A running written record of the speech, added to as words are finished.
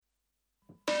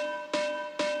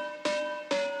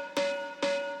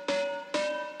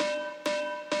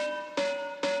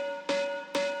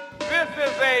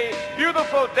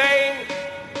beautiful day.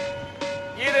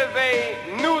 It is a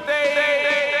new day.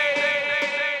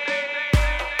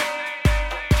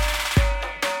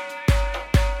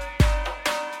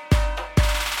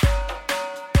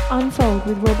 Unfold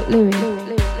with Robert Louis.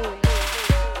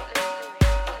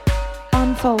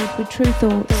 Unfold with True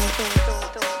Thoughts.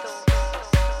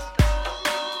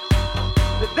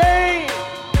 Today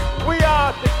we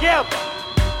are together.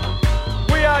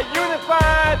 We are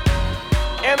unified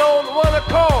and on one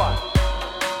accord.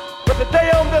 But today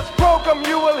on this program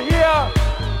you will hear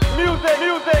music.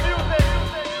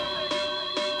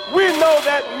 We know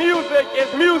that music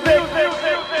is music.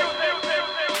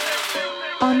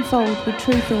 Unfold with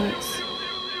True Thoughts.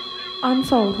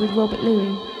 Unfold with Robert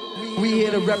Louis. We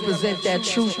here to represent that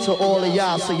truth to all of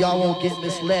y'all so y'all won't get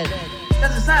misled.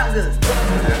 Does it sound good?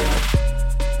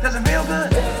 Does it feel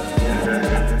good?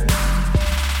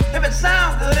 If it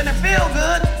sounds good and it feels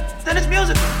good, then it's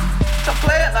musical. So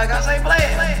play it like I say play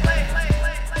it.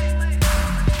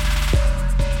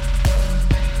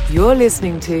 You're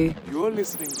listening to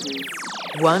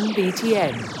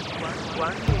 1BTN.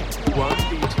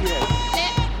 1BTN.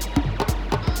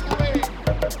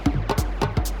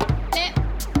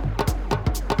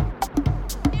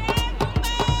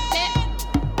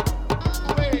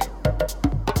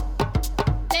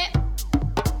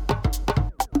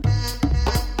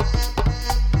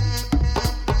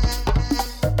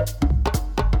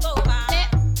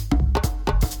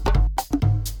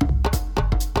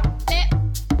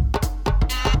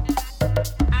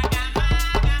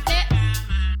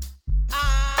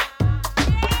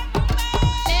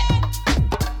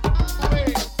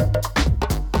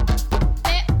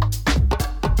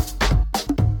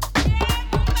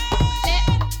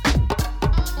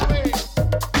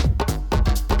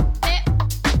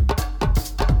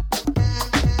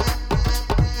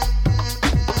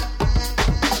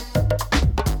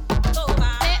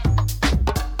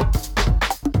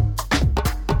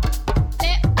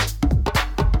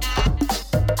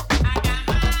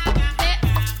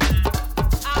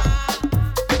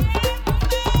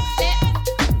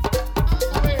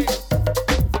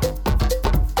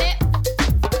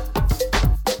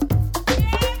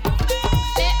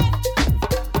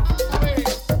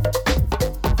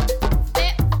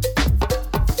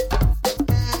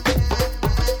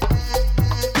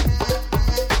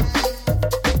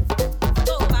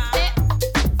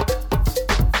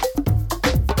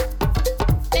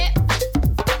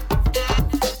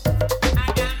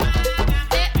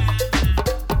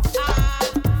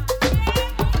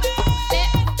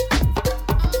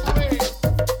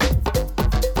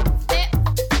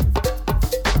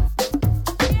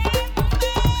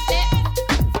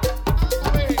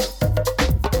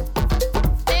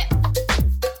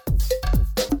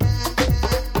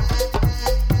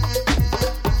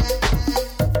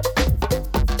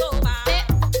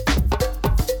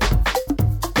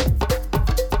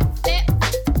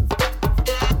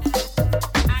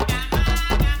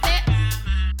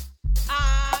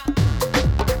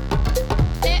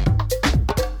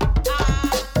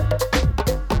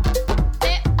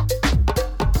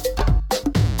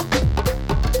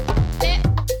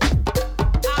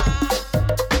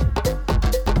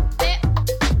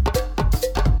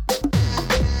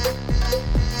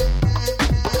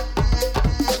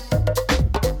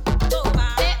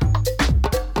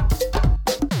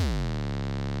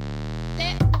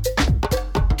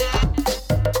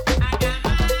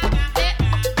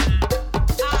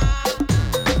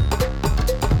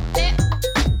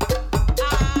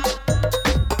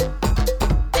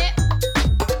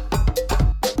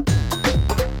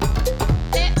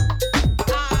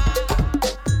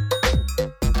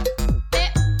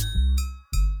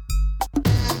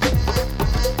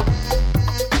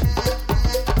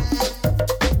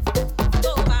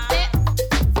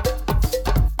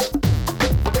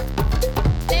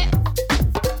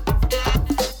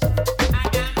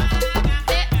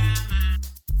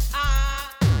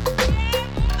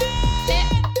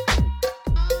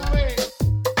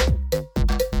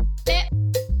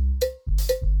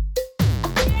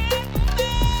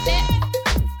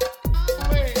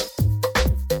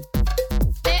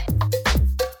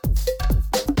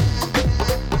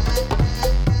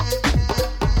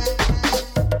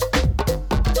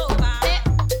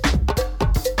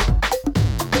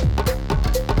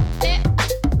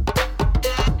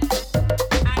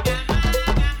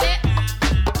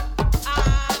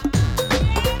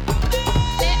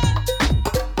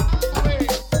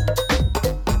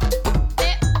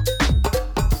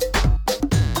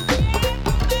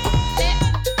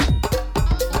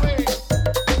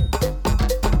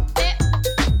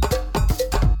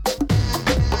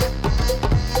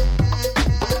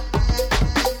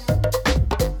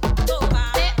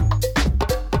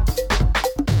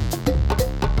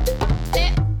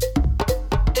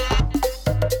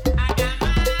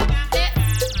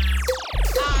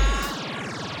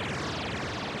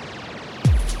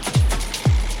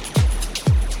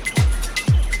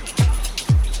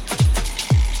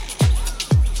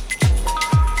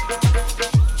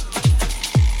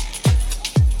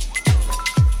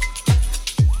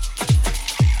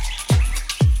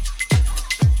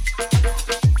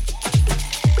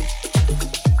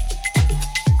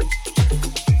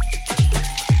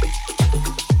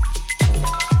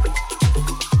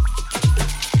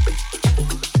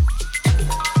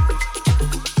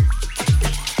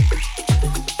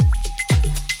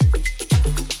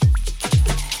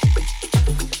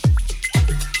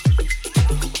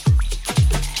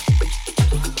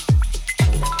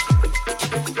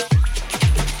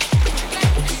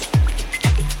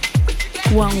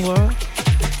 one world,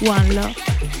 one love,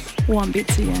 one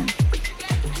BTN.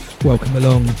 Welcome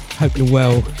along, hope you're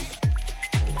well.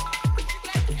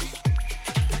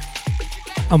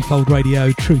 Unfold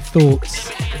Radio, True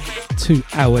Thoughts, 2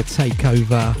 hour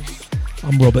takeover.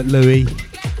 I'm Robert Louis.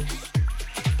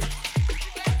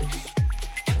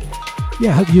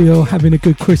 Yeah, hope you're having a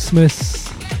good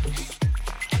Christmas.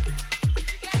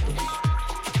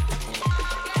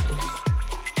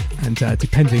 And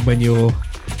depending when you're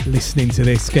listening to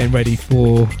this, getting ready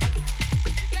for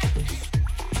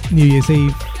New Year's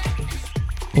Eve,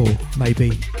 or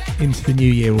maybe into the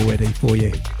new year already for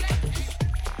you.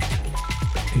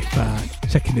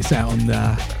 If checking this out on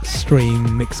the stream,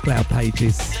 Mixcloud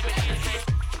pages.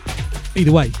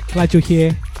 Either way, glad you're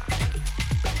here.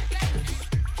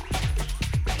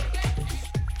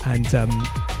 And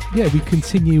yeah, we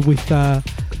continue with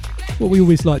what we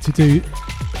always like to do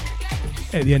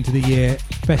at the end of the year,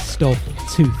 Best of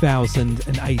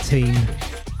 2018,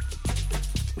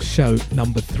 show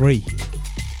number 3.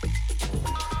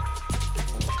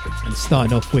 And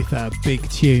starting off with a big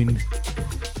tune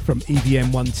from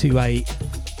EVM 128,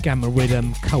 Gamma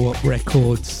Rhythm, Co-op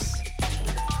Records.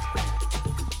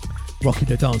 Rocking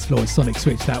the dance floor at Sonic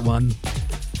Switch, that one.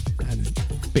 And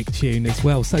big tune as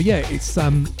well. So yeah, it's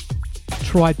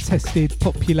tried, tested,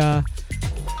 popular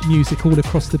music all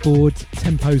across the board,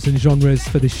 tempos and genres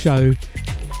for the show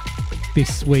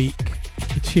this week.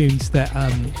 The tunes that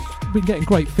we've been getting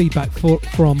great feedback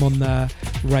from on the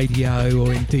radio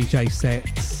or in DJ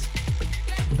sets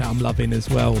that I'm loving as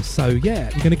well. So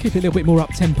yeah, I'm going to keep it a little bit more up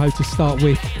tempo to start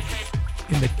with.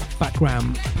 In the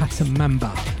background,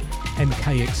 Patamamba,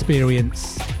 NK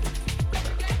Experience,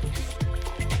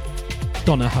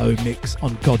 Donahoe mix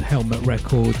on God Helmet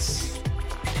Records.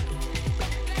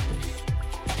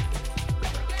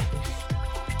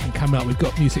 And coming up, we've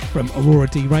got music from Aurora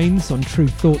D. Rains on True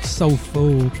Thoughts,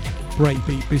 Soulful,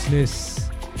 Breakbeat Business,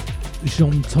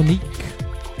 Jean Tonique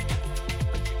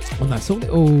on that sort of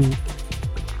little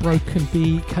broken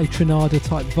beat, K-Tronada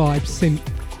type vibe, synth,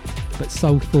 but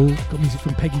soulful. Got music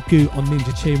from Peggy Goo on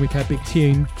Ninja Tune with her big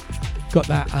tune. Got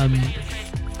that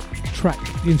track,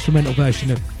 the instrumental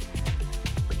version of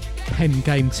Pen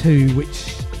Game 2,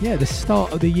 which, yeah, the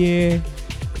start of the year,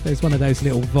 there's one of those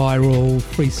little viral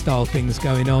freestyle things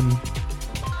going on.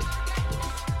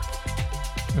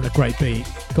 And a great beat.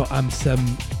 Got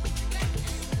some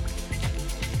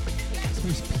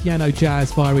piano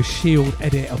jazz via a Shield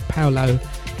edit of Paolo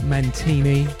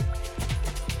Mantini.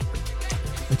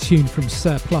 A tune from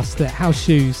Surplus that House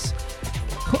Shoes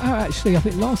put out actually, I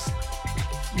think last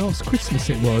Christmas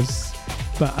it was,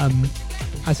 but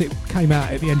as it came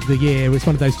out at the end of the year, it was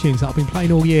one of those tunes that I've been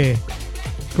playing all year.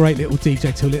 Great little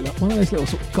DJ tool, one of those little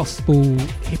sort of gospel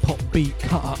hip hop beat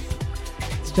cut up.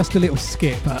 It's just a little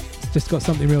skit, but it's just got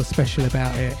something real special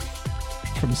about it.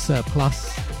 From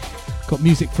Surplus. Got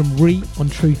music from Ree on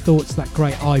True Thoughts, that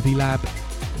great Ivy Lab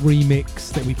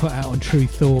remix that we put out on True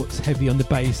Thoughts, heavy on the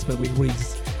bass but with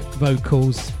Ree's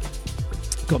vocals.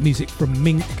 Got music from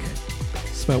Mink,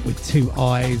 spelt with 2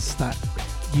 I's, that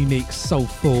unique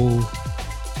soulful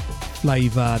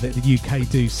flavour that the UK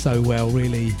do so well.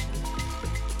 Really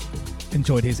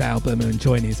enjoyed his album and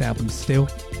enjoying his album still.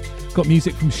 Got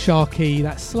music from Sharky,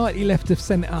 that slightly left of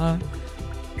centre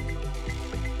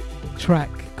track,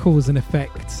 Cause and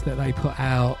Effect, that they put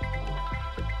out.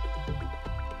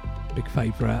 Big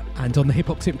favourite. And on the hip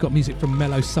hop tip, we've got music from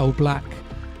Mellow Soul Black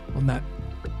on that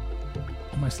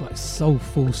almost like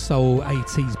soulful soul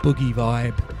 80s boogie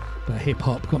vibe, but hip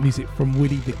hop. Got music from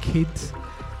Willie the Kid.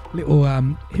 Little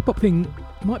hip hop thing,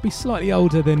 might be slightly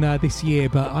older than this year,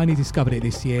 but I only discovered it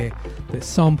this year. That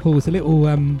samples a little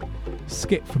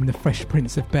skit from The Fresh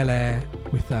Prince of Bel-Air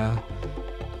with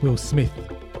Will Smith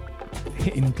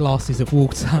hitting glasses of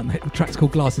water. The track's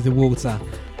called Glasses of Water.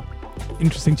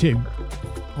 Interesting tune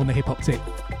on the hip hop tip.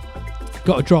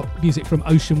 Got to drop music from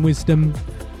Ocean Wisdom.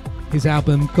 His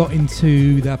album got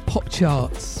into the pop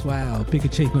charts. Wow, big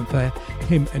achievement for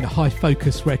him and High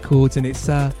Focus Records. And it's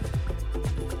I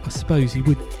suppose you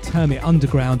would term it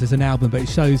underground as an album, but it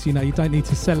shows, you know, you don't need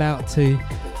to sell out to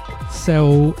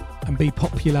sell and be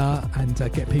popular and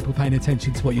get people paying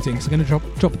attention to what you're doing. So I'm going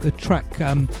to drop the track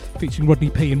featuring Rodney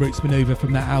P and Roots Maneuver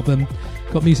from that album.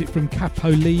 Got music from Capo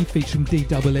Lee featuring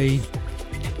DEE,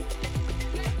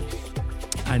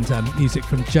 and music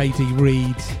from JD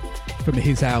Reed from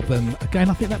his album. Again,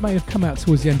 I think that may have come out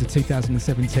towards the end of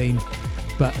 2017,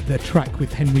 but the track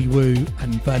with Henry Wu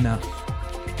and Verna,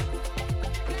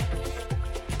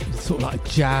 sort of like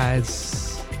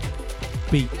jazz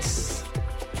beats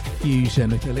fusion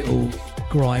with a little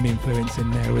grime influence in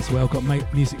there as well. Got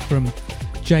music from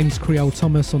James Creole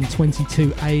Thomas on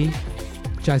 22A,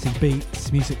 jazzy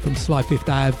beats, music from Sly Fifth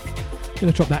Ave.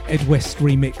 Gonna drop that Ed West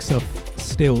remix of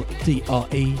Still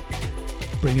DRE,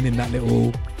 bringing in that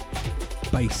little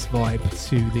bass vibe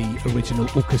to the original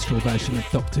orchestral version of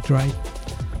Dr. Dre.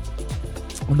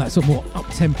 On that sort of more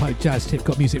up-tempo jazz tip,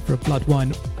 got music for Blood,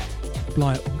 Wine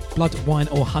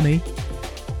or Honey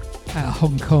out of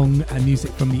Hong Kong, and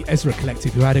music from the Ezra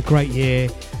Collective, who had a great year,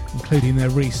 including their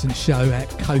recent show at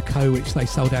Coco, which they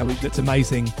sold out, which looked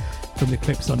amazing from the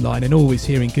clips online, and always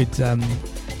hearing good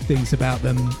things about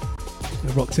them.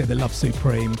 The Roxette, the Love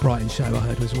Supreme Brighton show I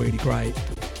heard was really great.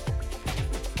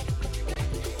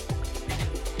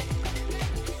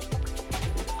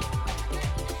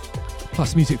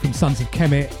 Plus music from Sons of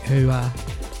Kemet, who I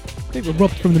think were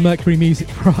robbed from the Mercury Music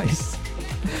Prize.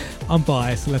 I'm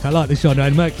biased. Look, I like the genre,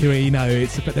 and Mercury, you know,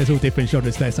 there's all different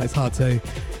genres there, so it's hard to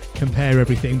compare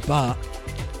everything. But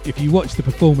if you watch the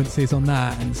performances on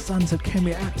that, and Sons of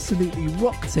Kemet absolutely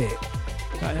rocked it.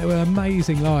 They were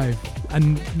amazing live,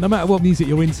 and no matter what music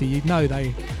you're into, you know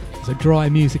it's a dry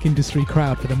music industry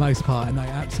crowd for the most part, and they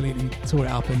absolutely tore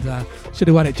it up, and should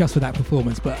have won it just for that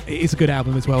performance. But it is a good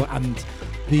album as well, and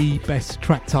the best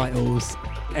track titles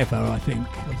ever, I think.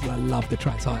 I love the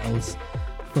track titles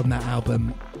from that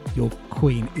album. Your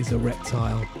Queen is a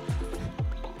Reptile.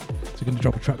 So we're going to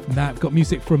drop a track from that. We've got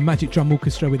music from Magic Drum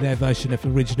Orchestra with their version of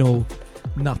original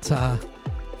Nutter,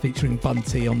 featuring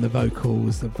Bunty on the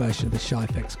vocals, the version of the Shy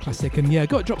FX classic. And yeah,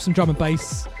 got to drop some drum and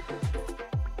bass.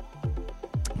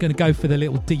 Going to go for the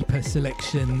little deeper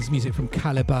selections. Music from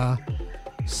Caliber,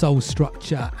 Soul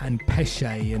Structure and Pesce.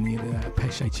 And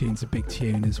Pesce tune's a big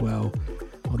tune as well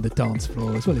on the dance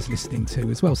floor, as well as listening to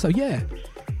as well. So yeah,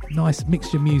 nice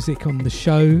mixture of music on the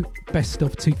show. Best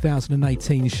of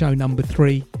 2018, show number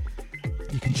 3.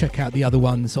 You can check out the other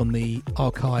ones on the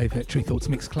archive at True Thoughts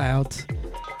Mixcloud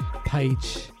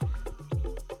page.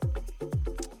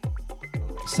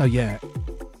 So yeah,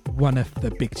 one of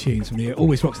the big tunes from the year.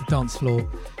 Always rocks the dance floor.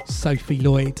 Sophie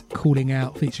Lloyd, Calling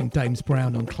Out, featuring James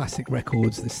Brown on Classic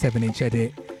Records, the 7-inch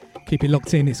edit. Keep it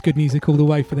locked in. It's good music all the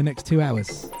way for the next 2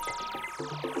 hours.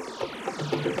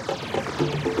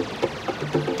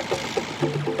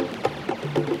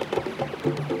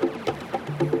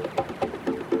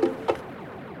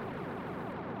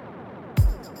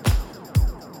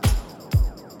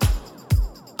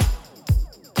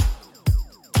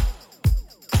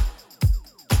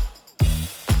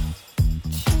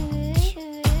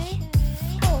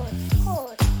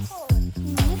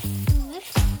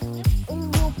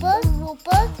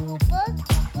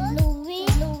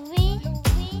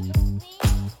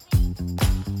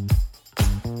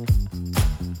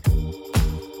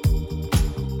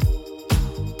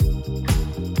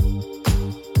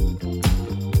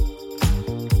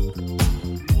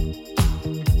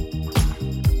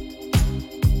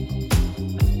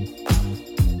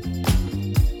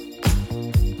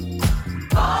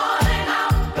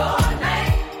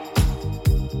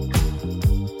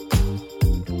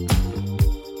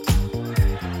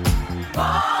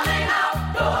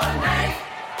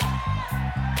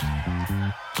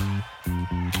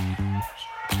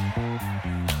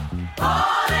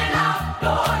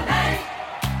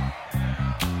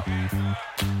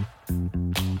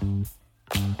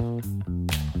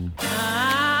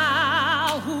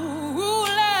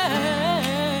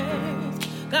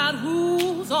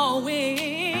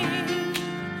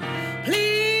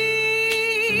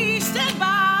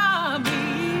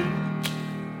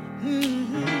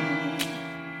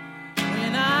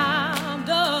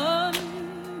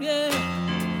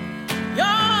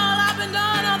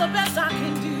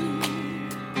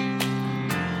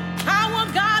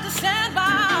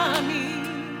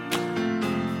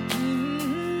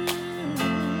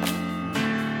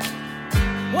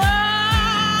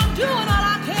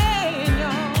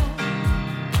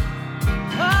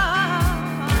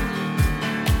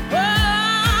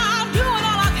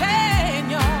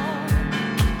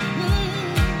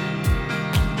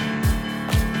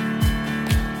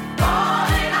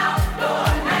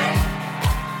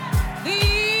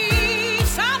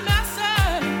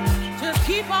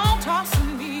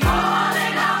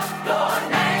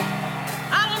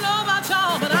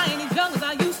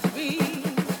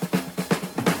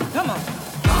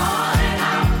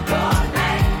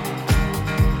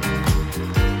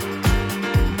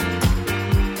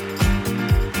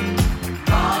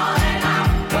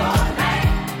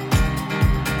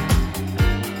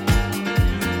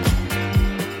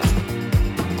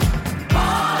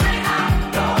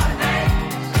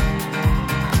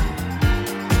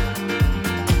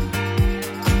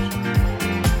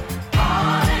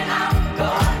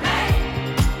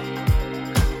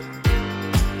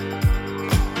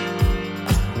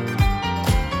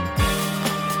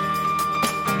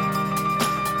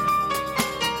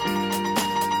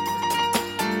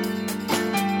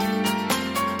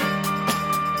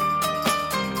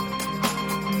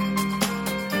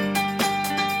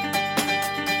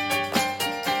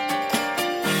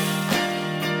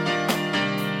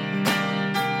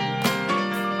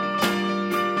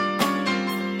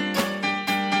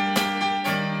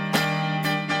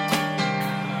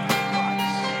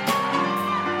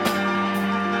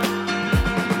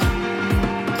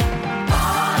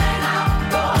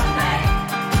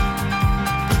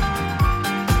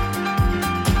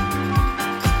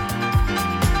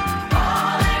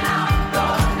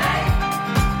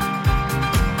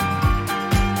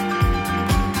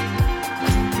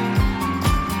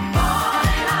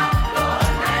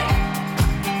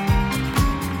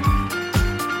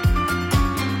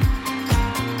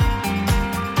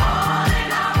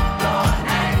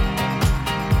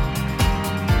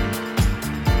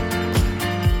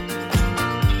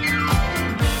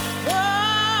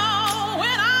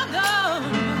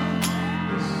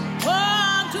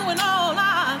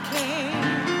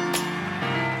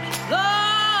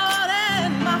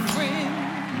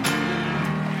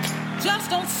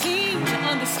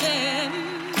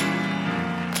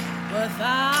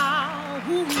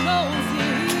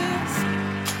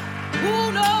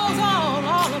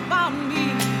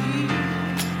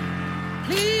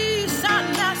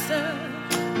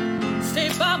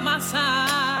 by my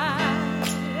side.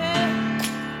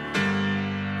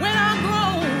 When I'm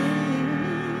grown,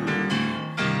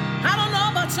 I don't know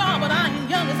about y'all, but I ain't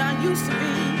young as I used to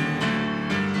be.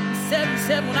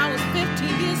 77 when I was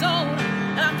 15 years old,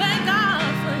 and I thank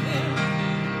God for him.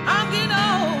 I'm getting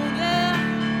old, yeah.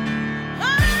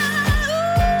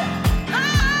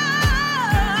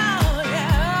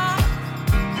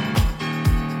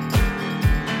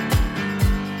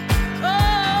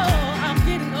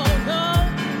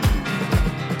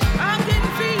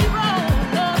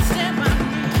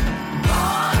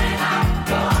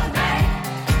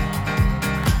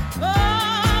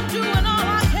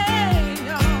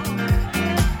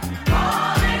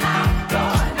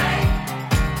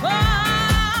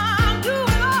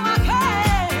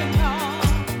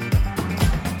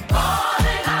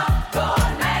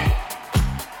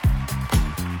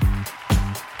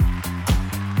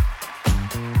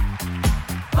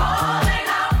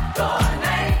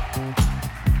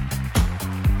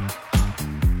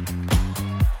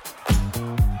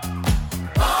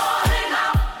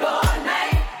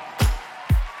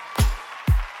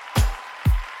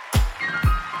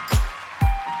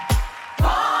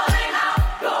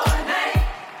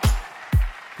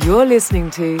 You're listening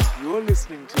to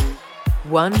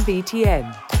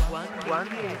 1BTN.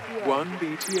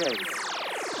 1BTN.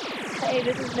 Hey,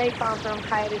 this is Napalm from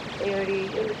Hiatus Airity.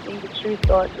 You're listening to True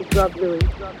Thoughts with Drug Louie.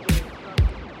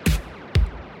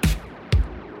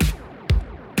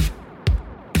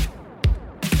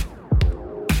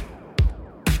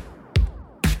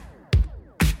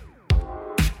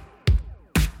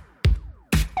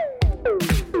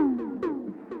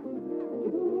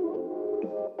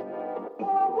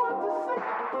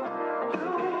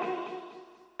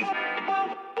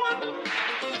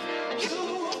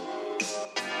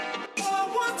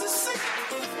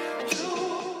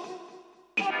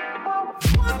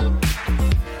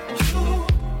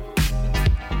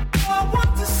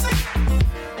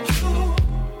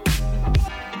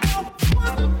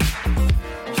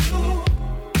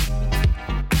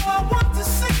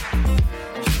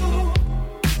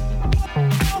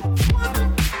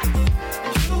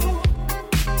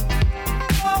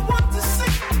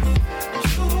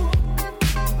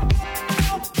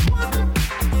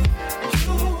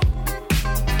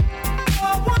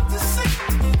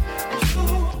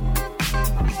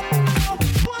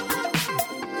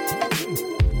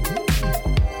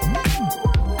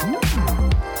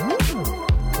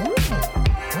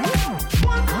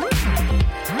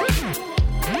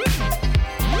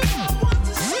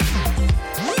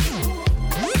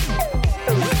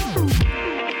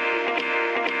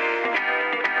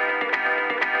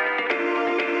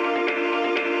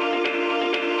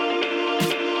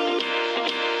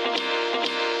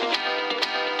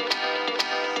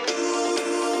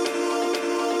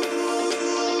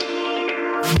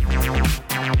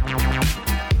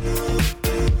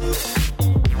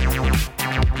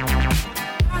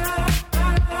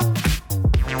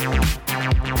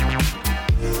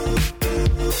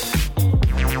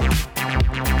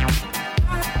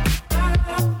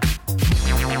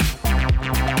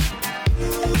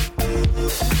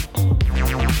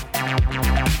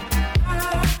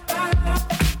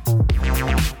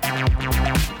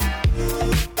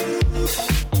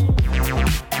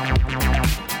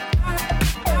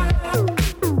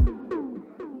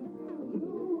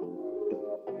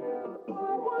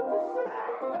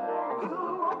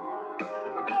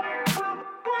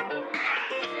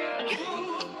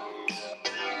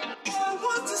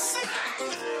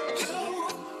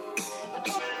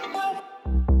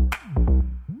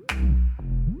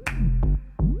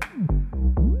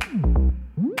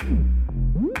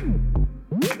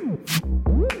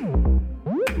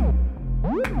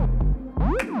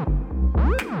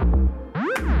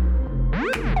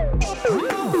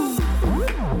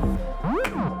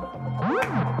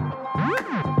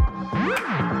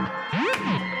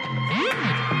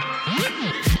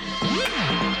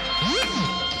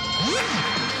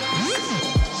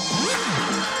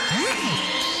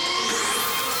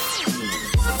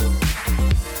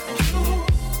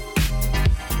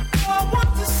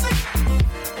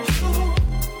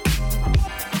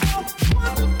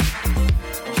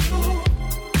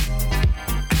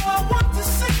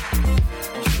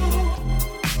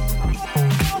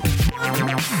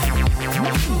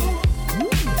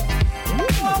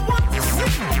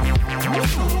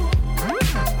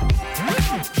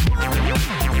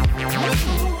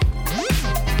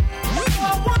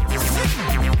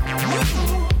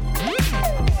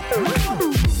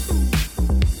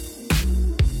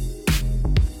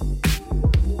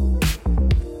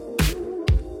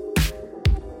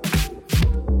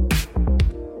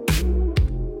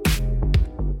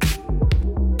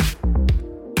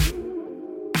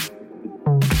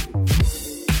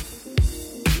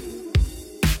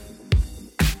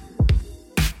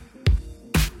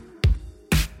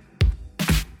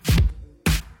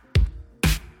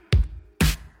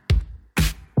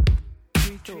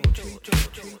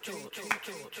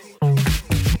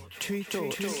 True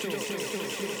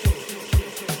Thoughts.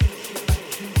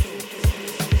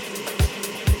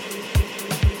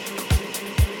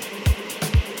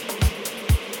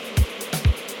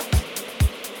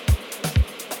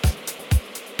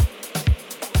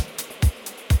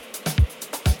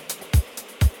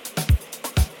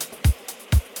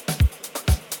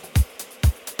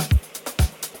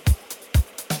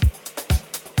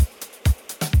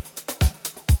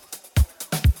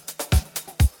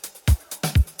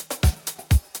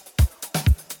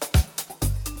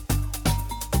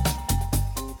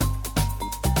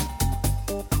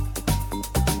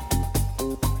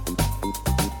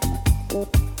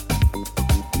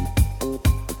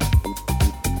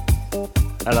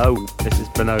 Hello, this is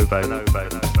Bonobo.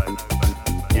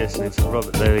 You're listening to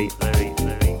Robert Louis.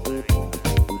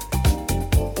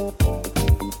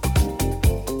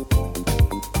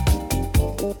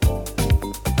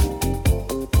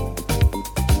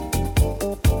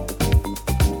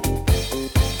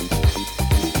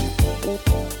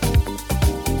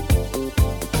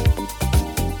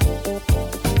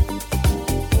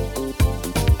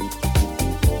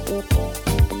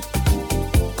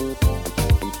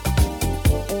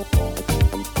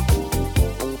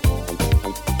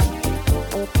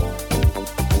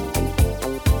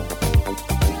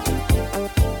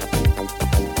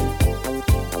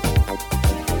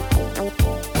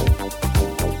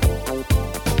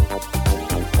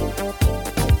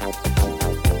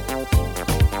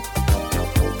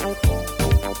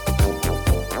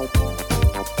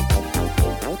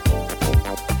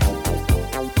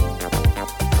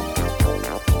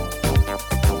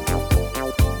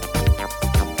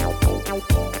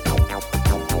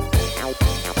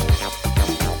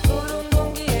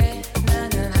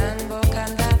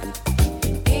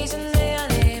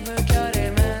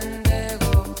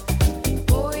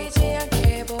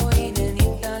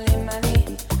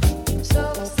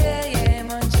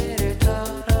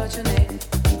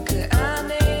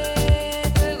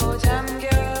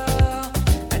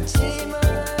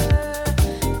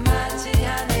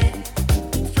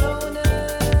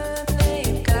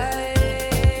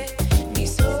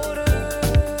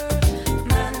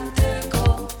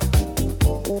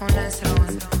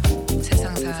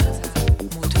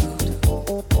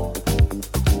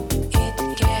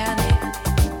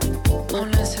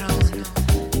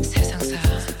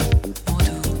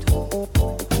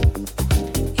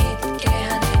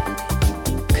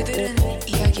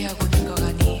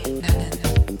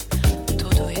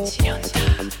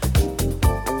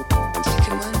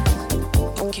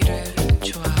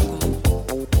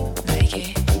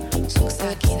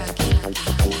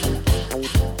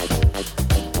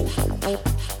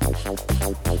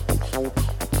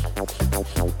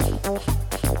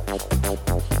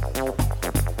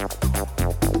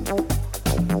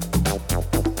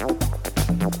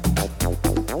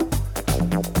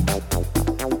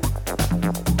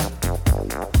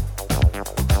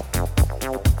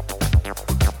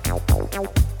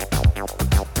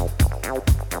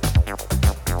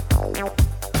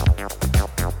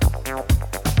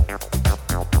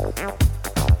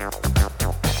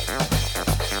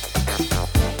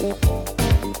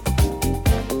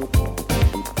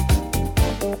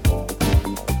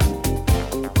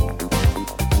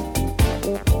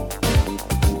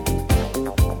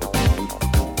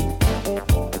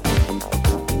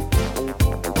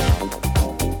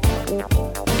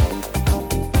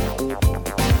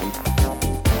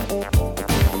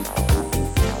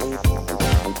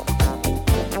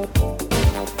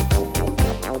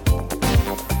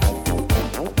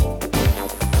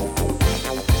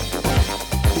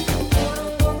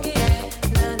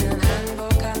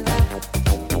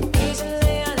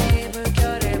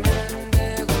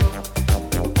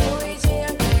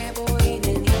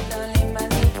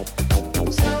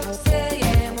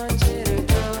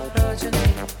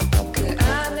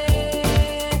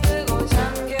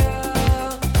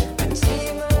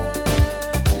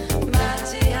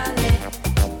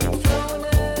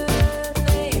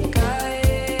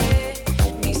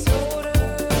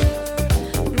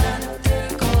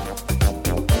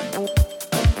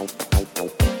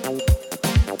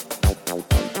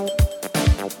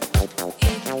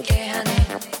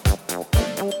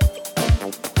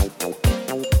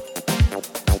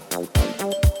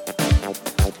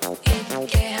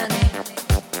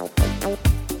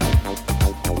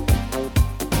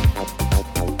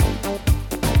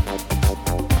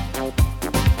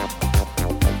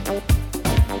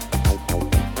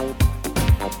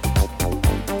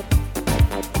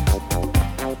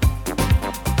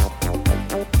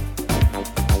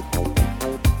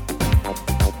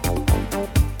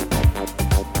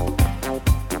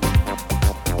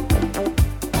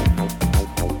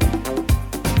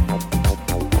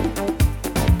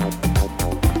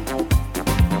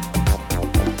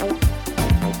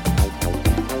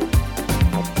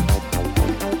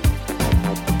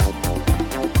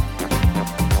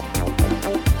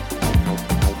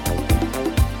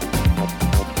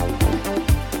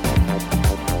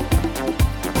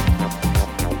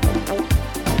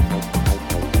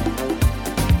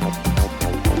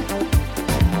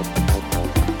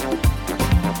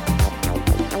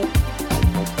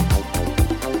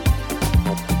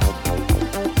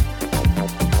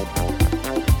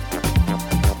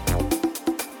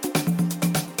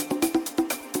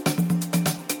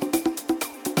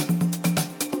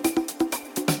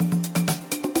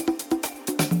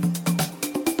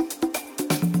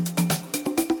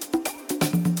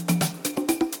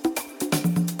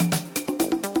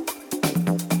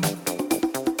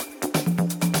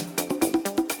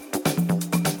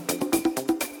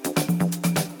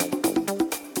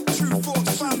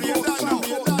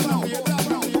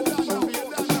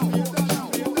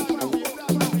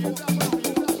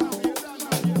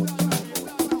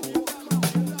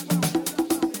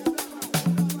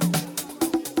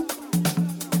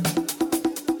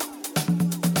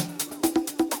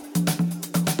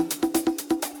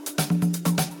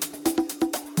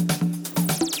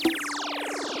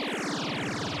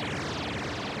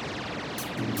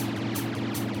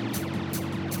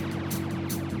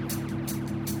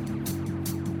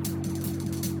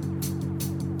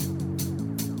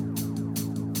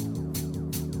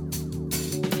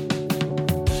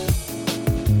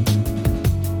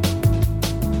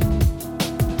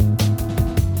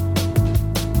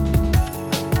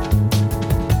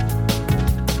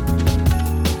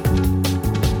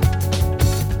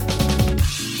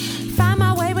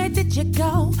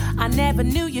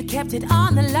 kept it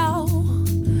on the low.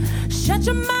 Shut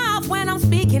your mouth when I'm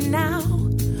speaking now.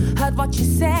 Heard what you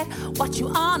said, what you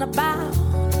on about.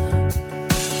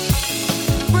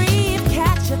 Breathe,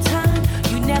 catch your time.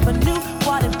 You never knew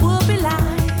what it would be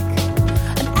like.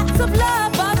 An act of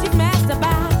love, but you've messed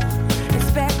about.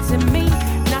 Expecting me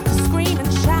not to scream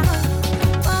and shout.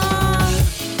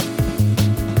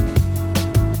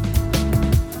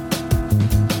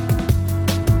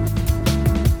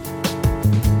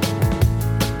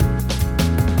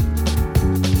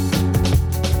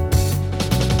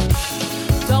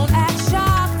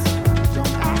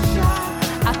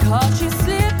 Caught you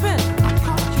slipping.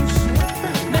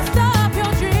 Messed up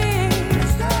your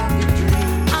dreams.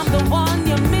 I'm the one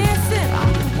you're missing.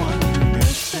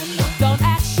 Don't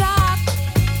act shocked.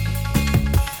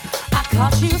 I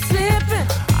caught you slipping.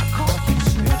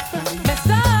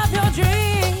 Messed up your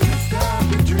dreams.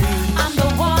 I'm the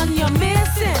one you're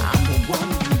missing.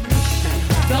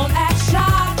 Don't act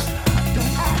shocked.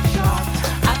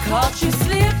 I caught you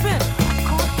slipping.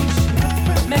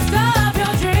 Messed up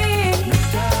your dreams.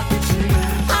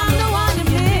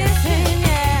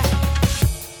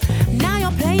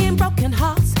 Broken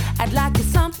hearts, I'd like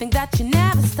it's something that you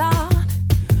never start.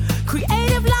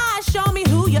 Creative lies, show me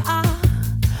who you are.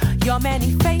 Your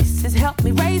many faces help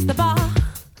me raise the bar.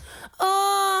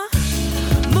 Oh,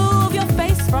 move your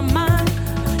face from mine.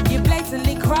 You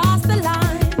blatantly crossed the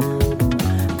line.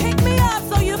 Pick me up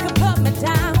so you can put me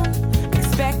down.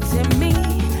 Expecting me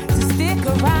to stick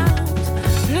around,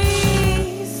 please.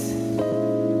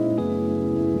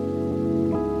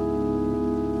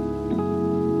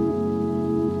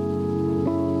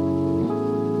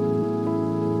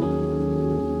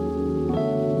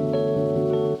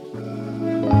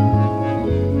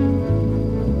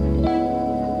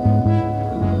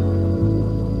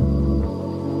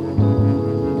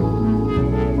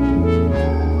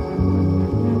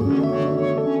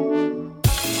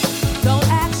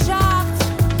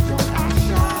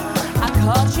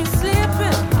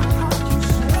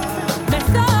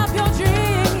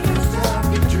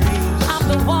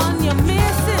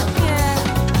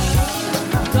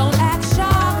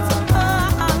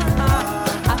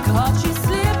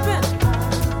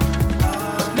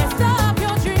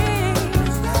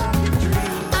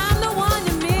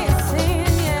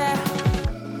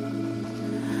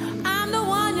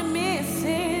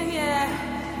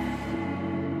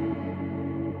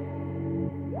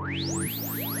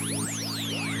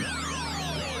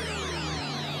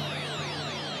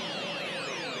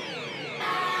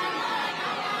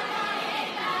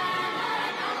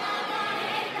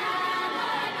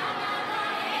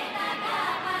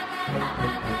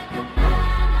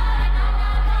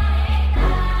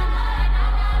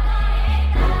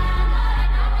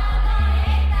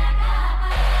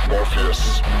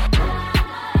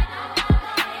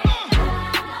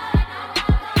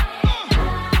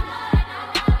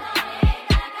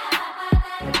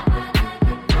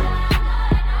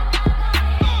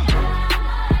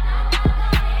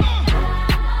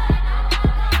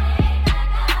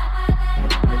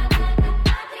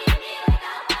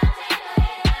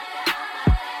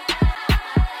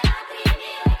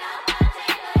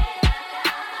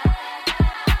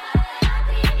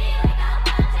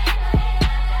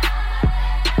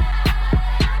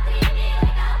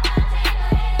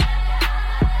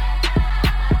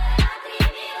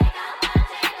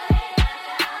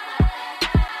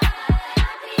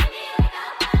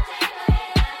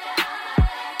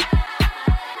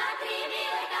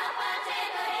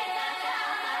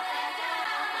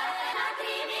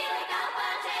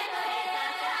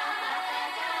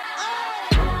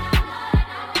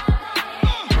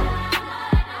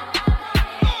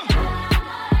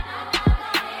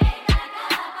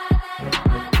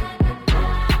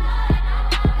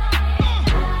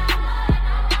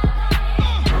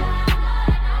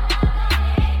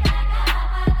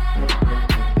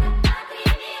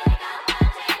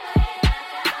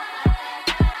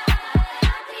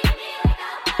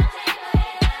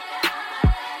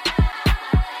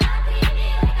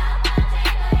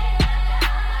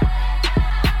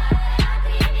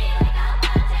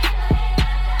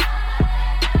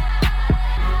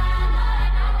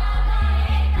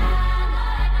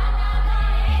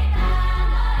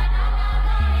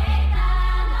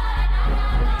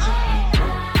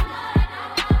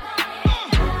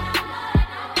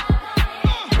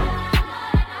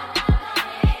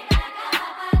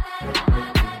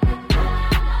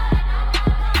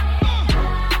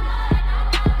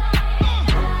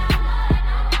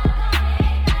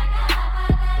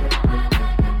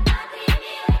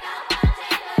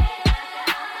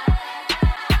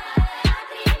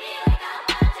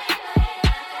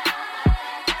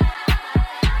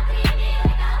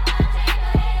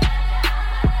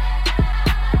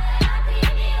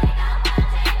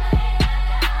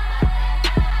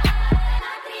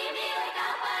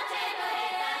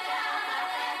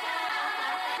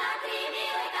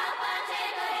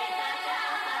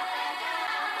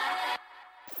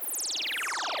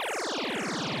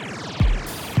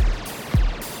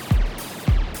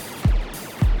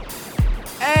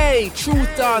 Hey, True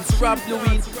Thoughts, Rob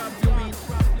Louis.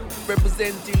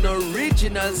 Representing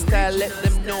original style, let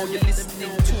them know you're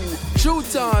listening to True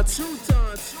Thoughts.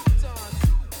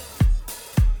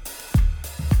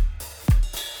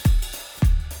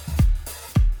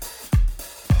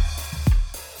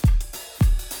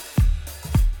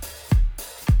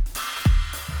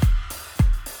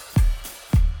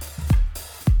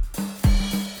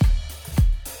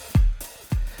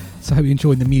 So I hope you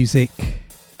enjoyed the music.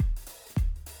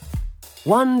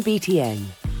 1 BTN,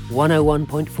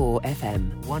 101.4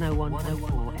 FM,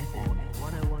 101.4 FM,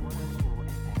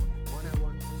 101.4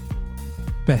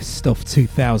 FM. Best of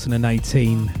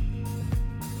 2018,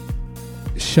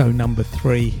 show number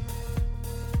 3.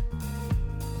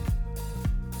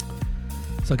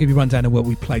 So I'll give you a rundown of what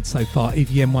we played so far.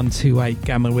 EVM 128,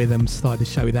 Gamma Rhythm, started the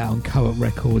show with that on Co-op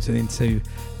Records, and into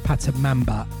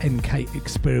Patamamba, NK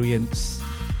Experience,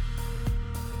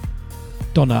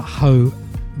 Donna Ho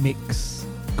Mix,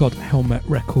 God Helmet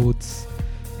Records,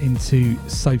 into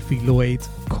Sophie Lloyd,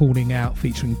 Calling Out,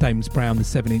 featuring James Brown, the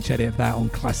 7-inch edit of that on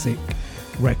Classic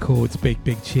Records, big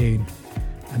tune.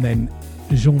 And then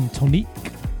Jean Tonique,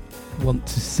 Want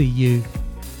to See You.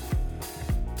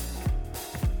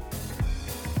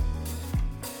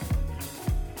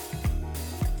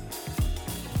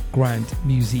 Grand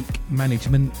Music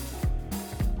Management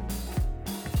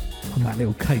on that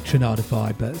little Kate Trinada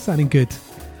vibe, but sounding good.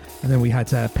 And then we had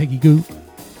Peggy Goo,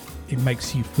 It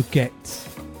Makes You Forget,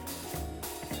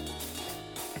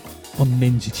 on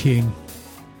Ninja Tune.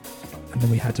 And then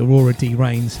we had Aurora D.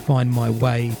 Rains, Find My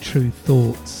Way, True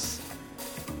Thoughts.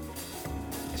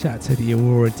 Shout out to the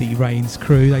Aurora D. Rains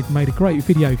crew. They made a great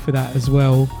video for that as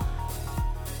well.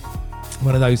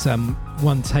 One of those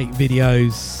one take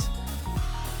videos.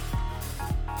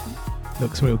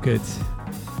 Looks real good.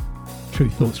 True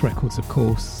Thoughts Records, of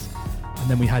course. And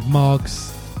then we had Margs,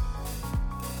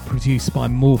 produced by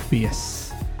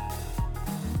Morpheus.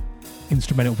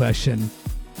 Instrumental version,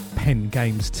 Pen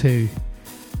Games 2.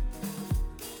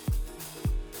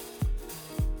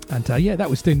 And yeah, that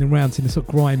was doing the rounds in the sort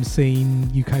of grime scene,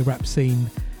 UK rap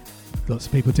scene. Lots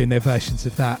of people doing their versions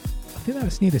of that. I think that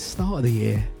was near the start of the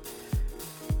year.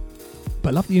 But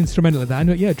I love the instrumental of that.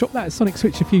 And yeah, dropped that at Sonic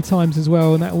Switch a few times as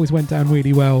well, and that always went down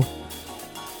really well.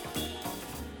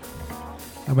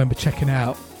 I remember checking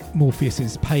out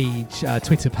Morpheus's page,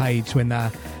 Twitter page, when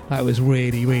that was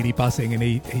really buzzing, and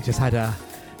he just had a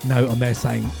note on there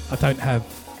saying, I don't have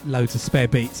loads of spare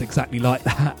beats exactly like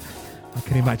that. I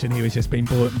can imagine he was just being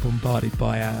bombarded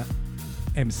by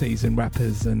MCs and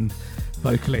rappers and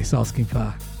vocalists asking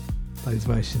for those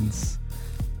versions.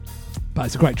 But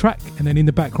it's a great track. And then in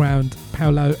the background,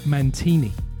 Paolo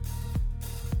Mantini,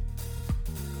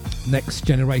 Next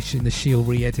Generation, the Shield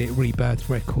re-edit, Rebirth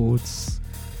Records.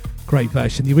 Great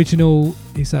version. The original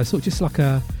is sort of just like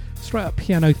a straight up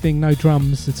piano thing, no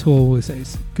drums at all. It's a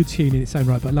good tune in its own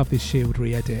right, but I love this Shield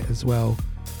re-edit as well.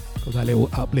 Got that little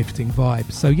uplifting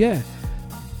vibe. So yeah,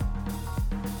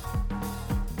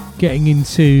 getting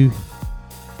into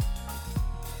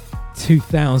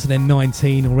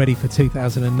 2019, or ready for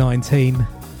 2019.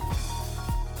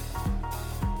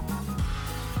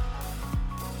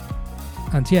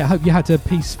 And yeah, I hope you had a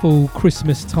peaceful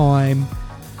Christmas time.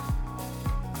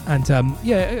 And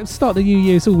yeah, start the new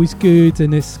year is always good,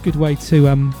 and it's a good way to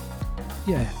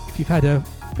yeah, if you've had a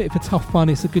bit of a tough one,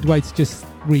 it's a good way to just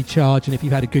recharge. And if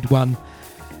you've had a good one,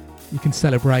 you can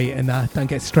celebrate and don't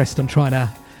get stressed on trying to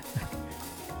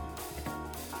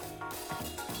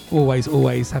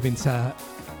always having to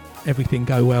everything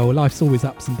go well. Life's always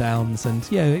ups and downs, and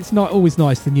yeah, it's not always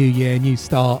nice, the new year, new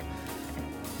start.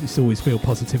 Just always feel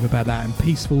positive about that, and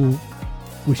peaceful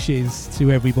wishes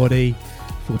to everybody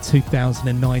for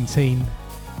 2019.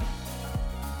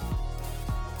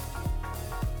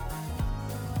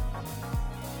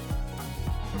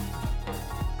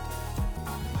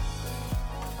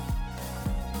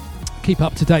 Keep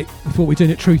up to date with what we're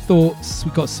doing at True Thoughts.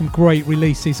 We've got some great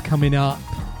releases coming up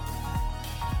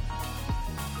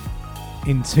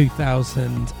in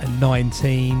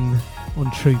 2019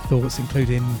 on True Thoughts,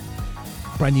 including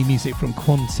brand new music from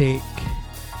Quantic,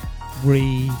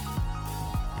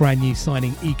 brand new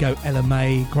signing Ego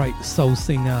LMA, great soul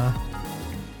singer.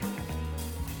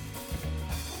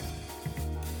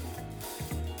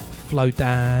 Flo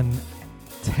Dan,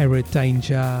 Terror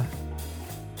Danger.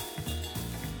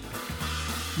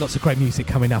 Lots of great music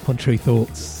coming up on True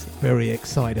Thoughts. Very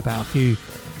excited about a few,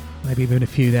 maybe even a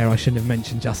few there I shouldn't have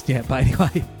mentioned just yet, but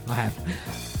anyway, I have.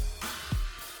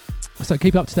 So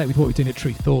keep up to date with what we're doing at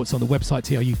True Thoughts on the website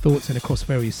TRU Thoughts, and across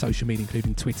various social media,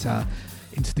 including Twitter,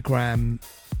 Instagram,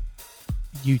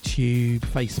 YouTube,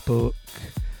 Facebook,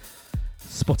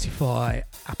 Spotify,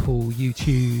 Apple,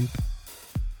 YouTube.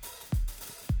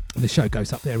 And the show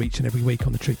goes up there each and every week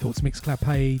on the True Thoughts Mixcloud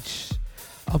page.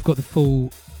 I've got the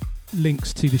full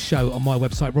links to the show on my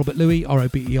website, Robert Louis,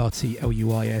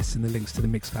 RobertLuis, and the links to the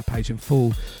Mixcloud page and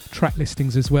full track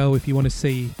listings as well. If you want to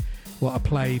see what I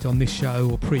played on this show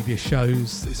or previous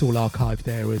shows, it's all archived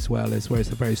there as well as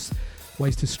the various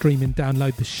ways to stream and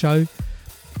download the show.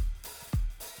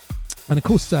 And of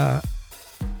course, I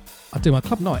do my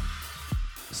club night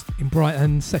in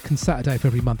Brighton, second Saturday of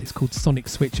every month. It's called Sonic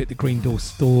Switch at the Green Door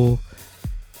Store.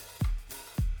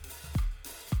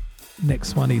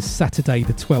 Next one is Saturday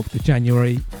the 12th of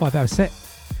January, 5-hour set,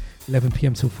 11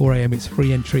 p.m. till 4 a.m. It's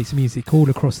free entry to music all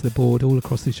across the board, all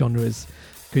across the genres,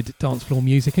 good dance floor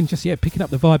music, and just picking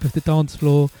up the vibe of the dance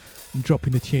floor and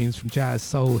dropping the tunes from jazz,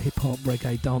 soul, hip-hop,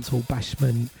 reggae, dancehall,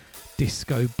 bashment,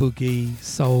 disco, boogie,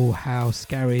 soul, house,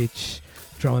 garage,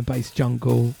 drum and bass,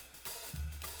 jungle,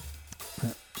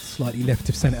 slightly left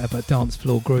of centre but dance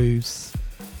floor grooves,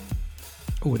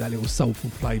 all with that little soulful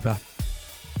flavour.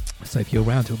 So if you're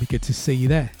around, it'll be good to see you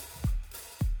there.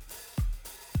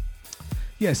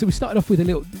 Yeah, so we started off with a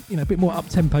little, a bit more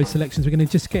up-tempo selections. We're going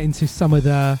to just get into some of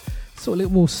the sort of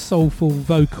little more soulful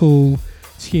vocal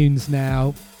tunes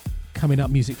now. Coming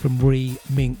up, music from Ree,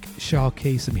 Mink,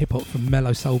 Sharky, some hip-hop from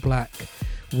Mellow Soul Black,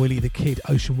 Willie the Kid,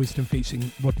 Ocean Wisdom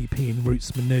featuring Rodney P and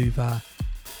Roots Maneuver,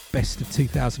 Best of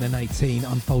 2018,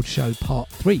 Unfold Show Part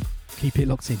 3. Keep it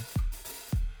locked in.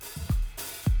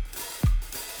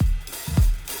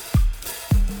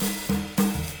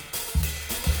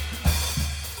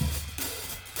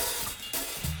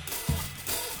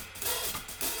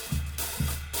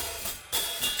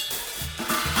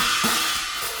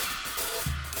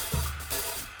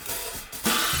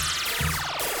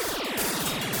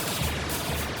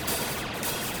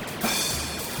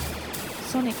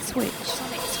 Sonic Switch.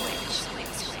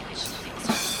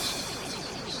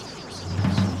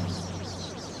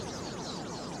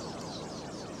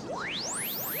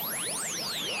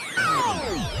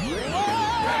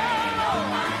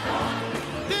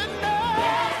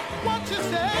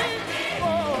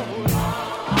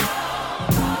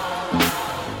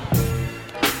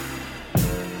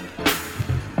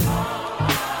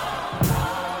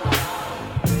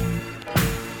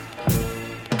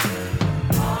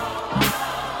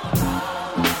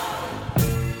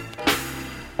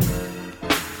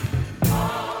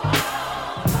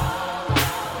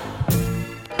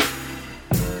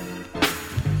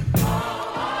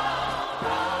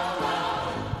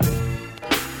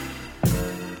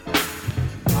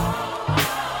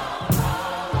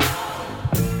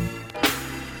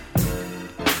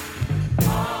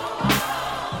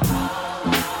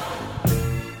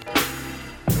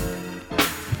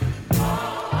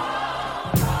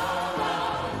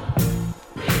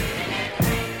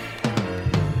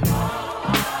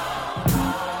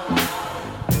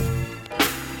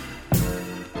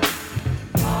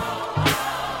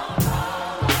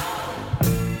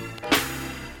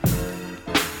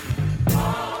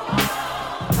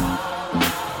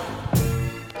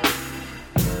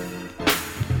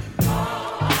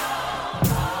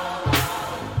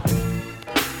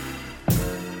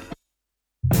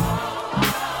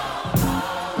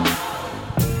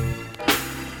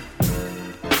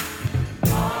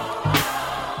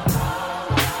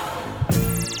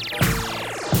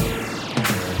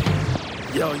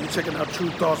 Checking out True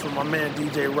Thoughts with my man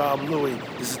DJ Rob Louis.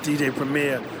 This is DJ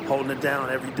Premier, holding it down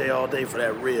every day, all day for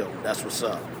that real. That's what's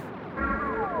up.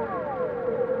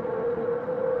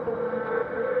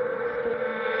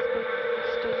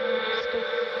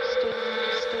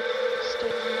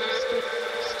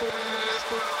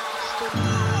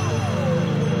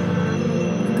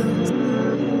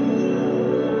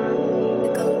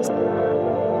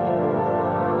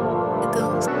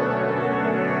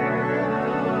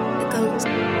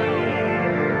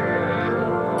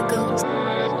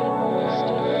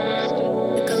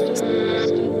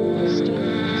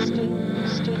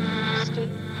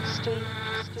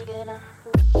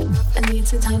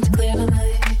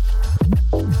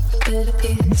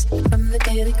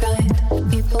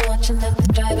 Nothing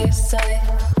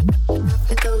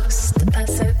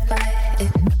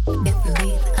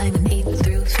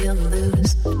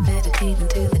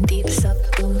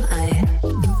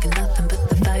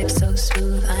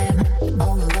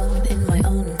but the vibe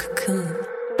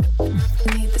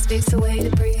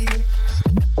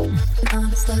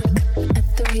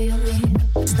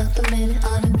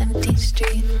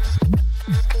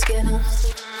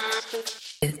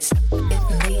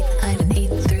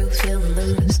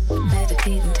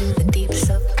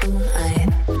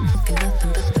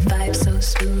so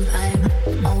smooth.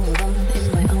 I'm all alone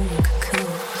in my own cocoon.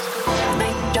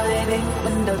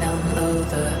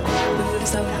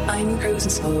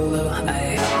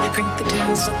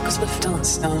 tunes look as little and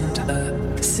stoned.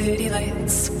 The city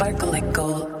lights sparkle like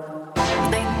gold.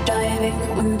 Night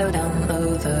driving, window down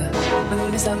low. The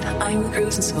moon is out, I'm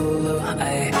cruising solo.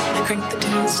 I crank the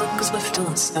tunes look as little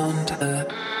and stoned. The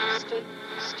street,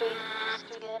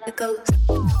 it goes.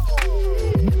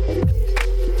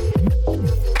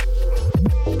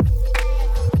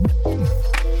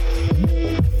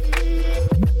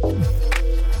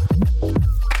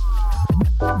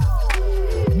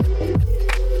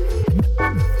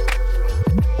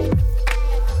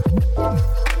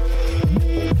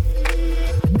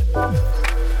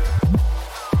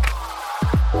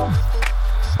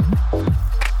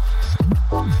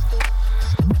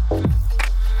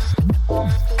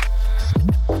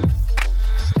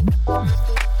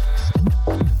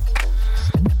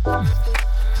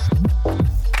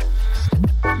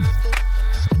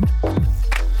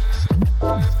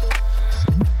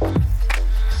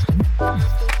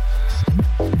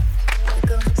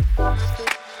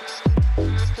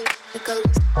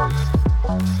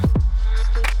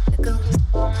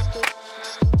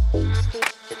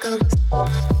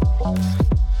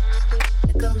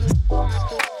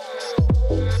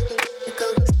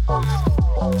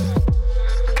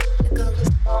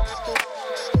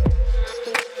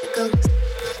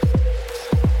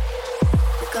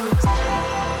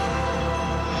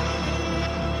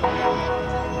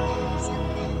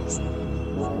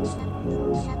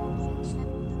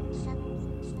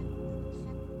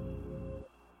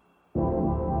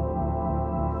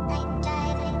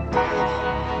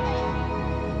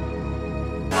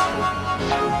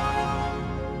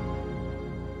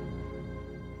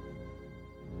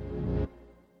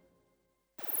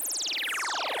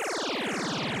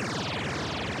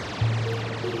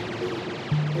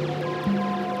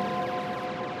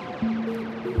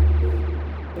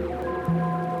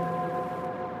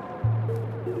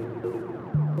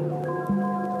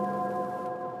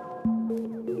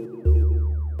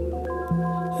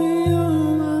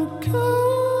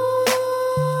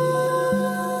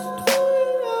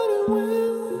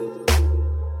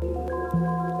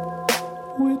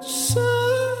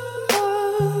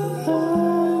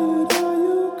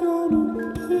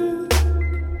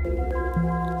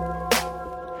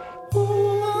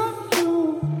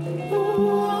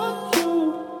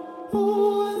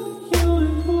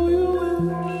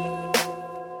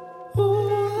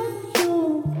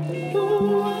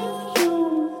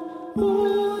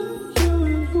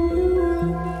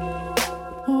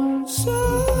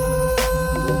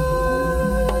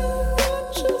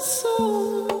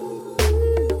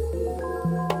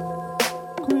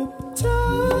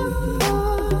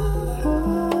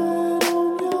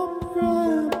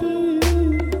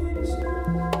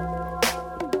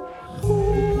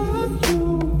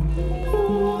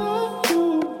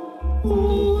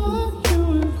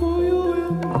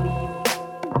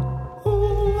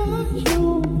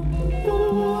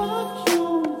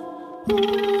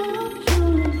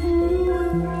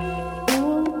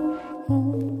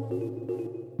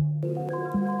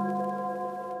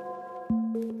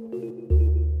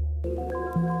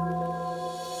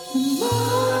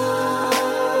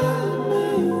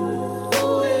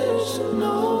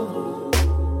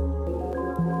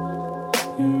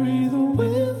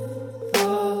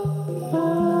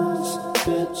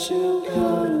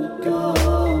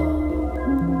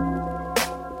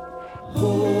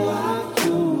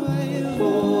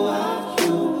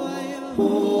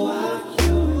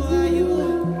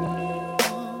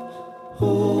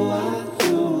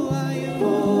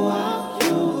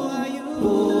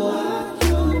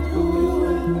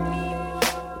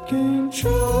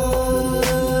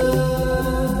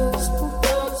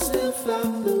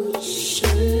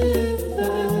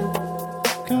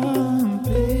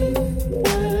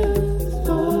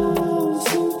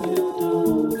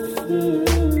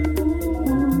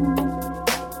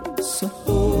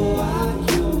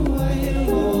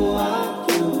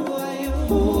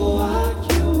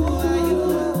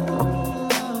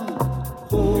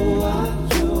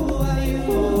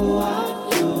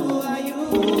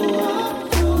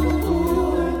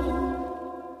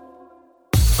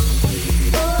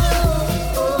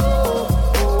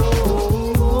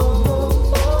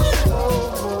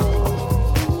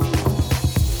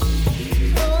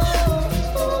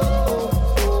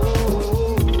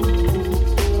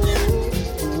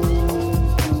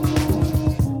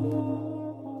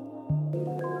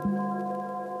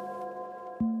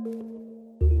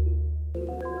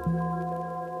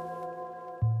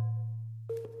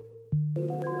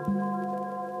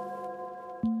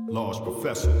 Large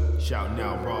Professor, shouting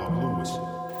out Rob Lewis.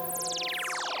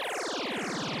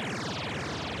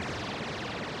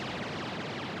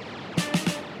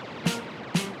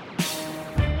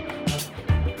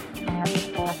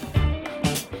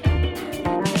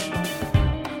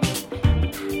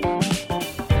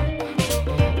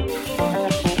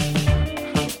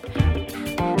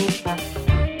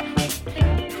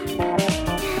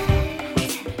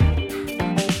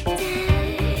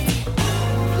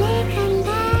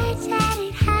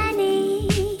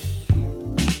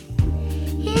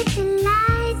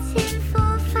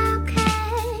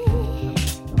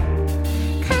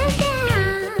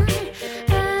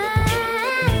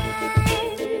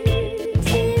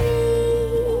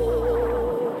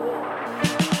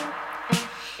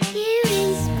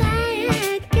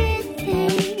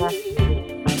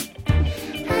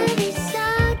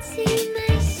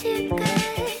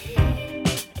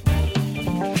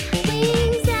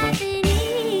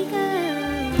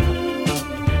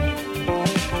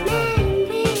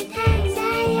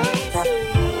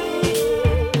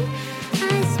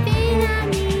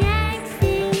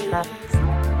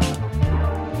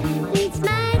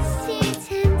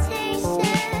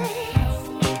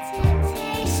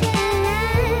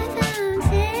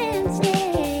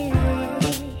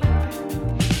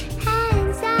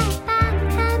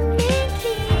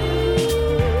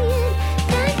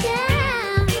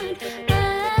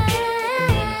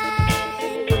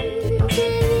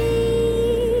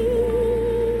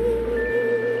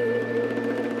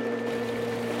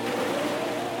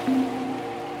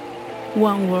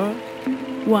 one world,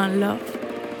 one love,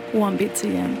 one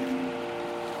BTN.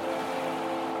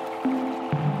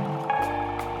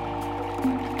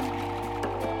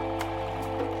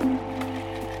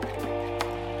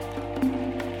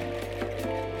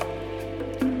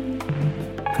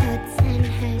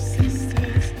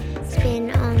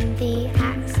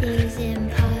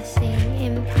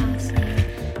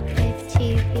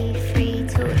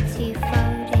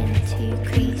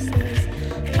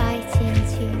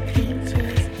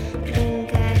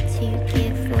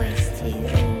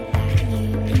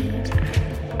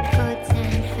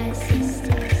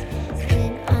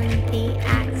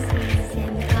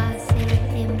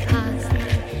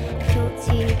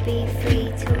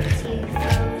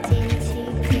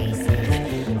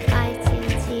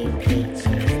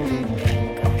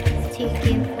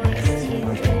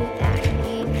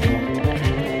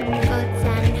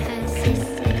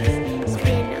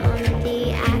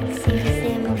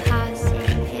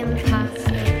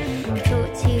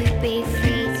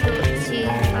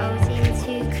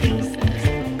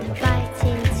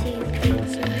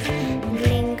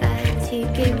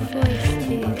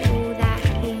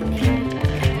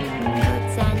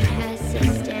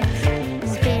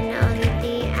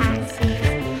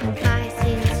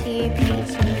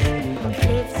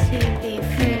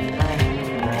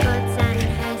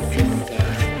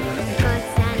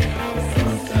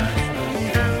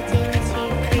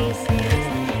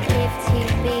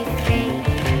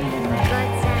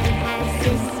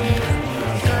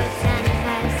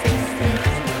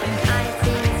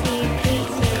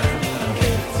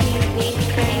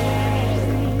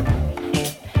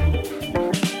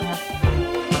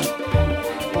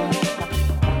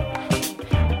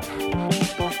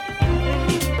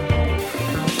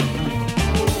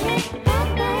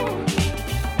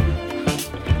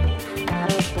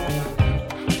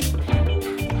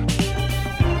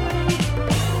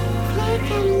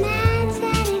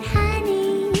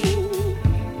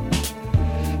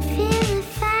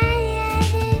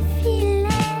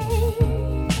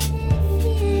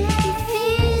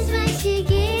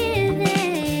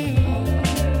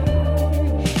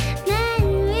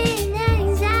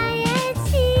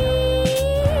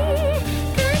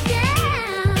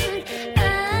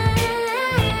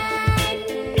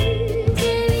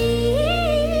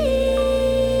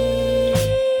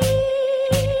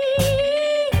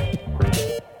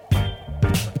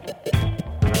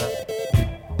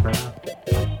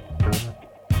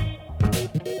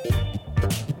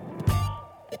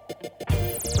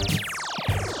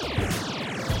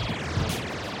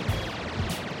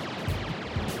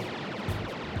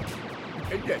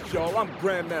 I'm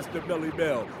Grandmaster Melly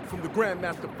Bell from the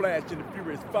Grandmaster Flash and the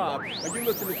Furious 5, and you're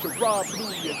listening to Rob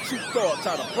Louie and True Thoughts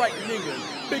out of Brighton, England.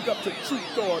 Big up to True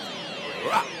Thoughts.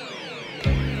 Rock.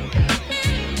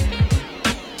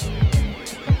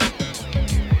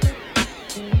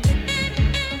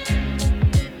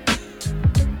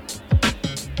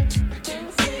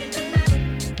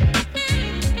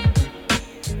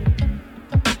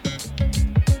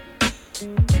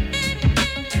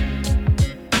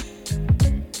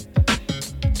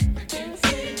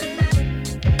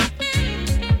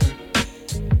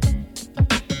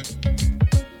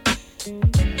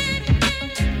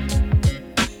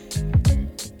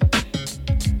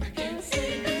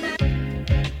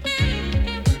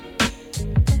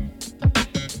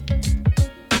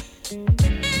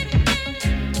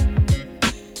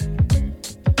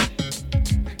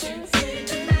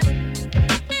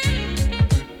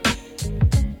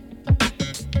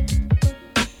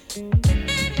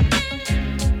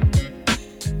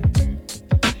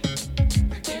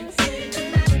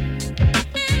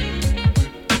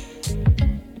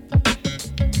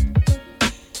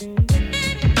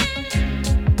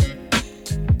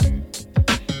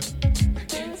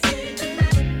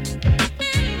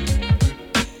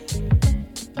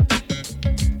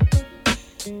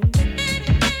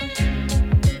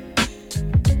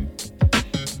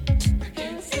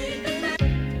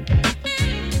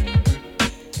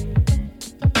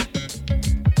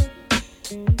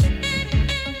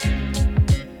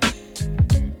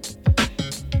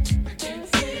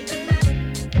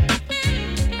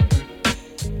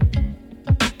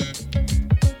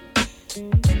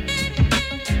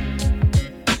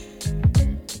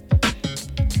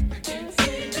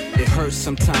 hurts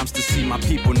sometimes to see my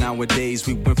people nowadays.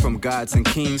 We went from gods and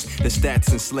kings to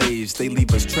stats and slaves. They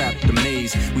leave us trapped,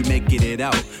 amazed. We making it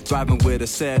out, driving with a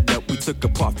set that we took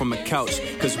apart from a couch.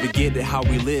 Cause we get it how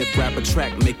we live. Grab a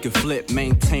track, make it flip,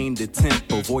 maintain the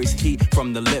tempo. Voice heat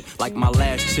from the lip, like my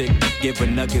last chick. Give her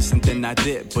nuggets and then I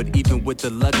dip. But even with the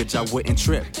luggage, I wouldn't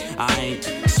trip. I ain't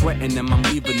sweating them, I'm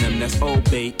leaving them. That's Old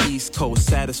Bay, East Coast,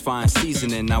 satisfying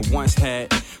seasoning I once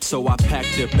had. So I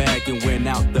packed a bag and went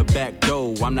out the back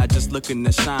door. I'm not just looking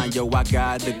to shine, yo, I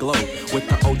got the glow. With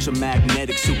the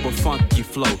ultramagnetic, super funky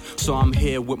flow. So I'm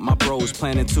here with my bros,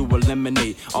 planning to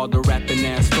eliminate all the rapping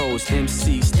ass foes.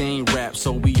 MC stain rap,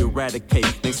 so we eradicate.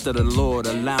 Thanks to the Lord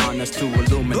allowing us to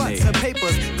illuminate. Blunts and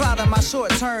papers, clouding my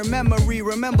short-term memory.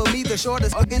 Remember me, the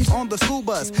shortest again on the school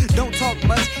bus. Don't talk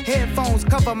much, headphones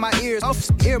cover my ears.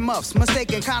 Earmuffs,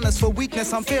 mistaken kindness for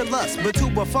weakness. I'm fearless, but to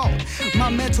a fault. My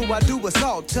mental, I do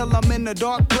assault. Till I'm in a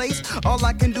dark place, all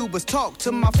I can do is talk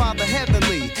to my Father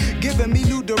Heavenly, giving me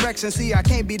new direction. See, I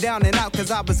can't be down and out,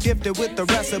 cause I was gifted with the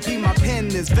recipe. My pen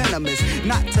is venomous,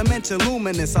 not to mention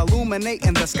luminous,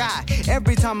 illuminating the sky.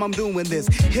 Every time I'm doing this,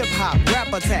 hip-hop,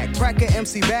 rap attack, crack a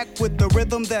MC back with the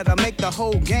rhythm that'll make the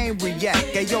whole game react.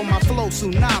 Hey, yo, my flow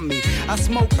tsunami. I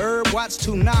smoke herb, watch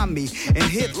tsunami, and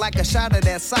hit like a shot of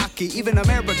that sake. Even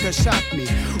America shocked me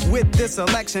with this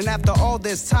election. After all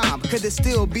this time, could it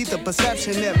still be the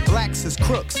perception that blacks is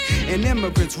crooks and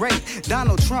immigrants rape?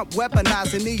 Donald Trump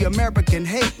weaponizing the American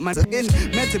hate. My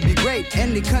meant to be great,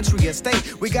 any country or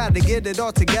state. We got to get it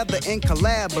all together and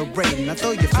collaborate. Now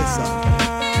throw your fists up.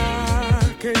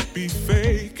 I can't be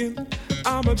faking.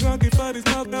 I'm a junkie for these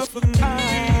motherfuckers.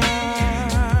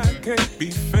 I can't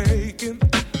be faking.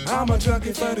 I'm a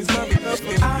junkie for these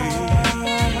motherfuckers.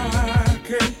 I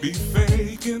can't be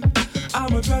faking.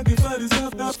 I'm a junkie for these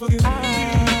motherfuckers.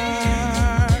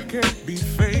 I can't be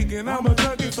faking. I'm a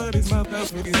junkie for these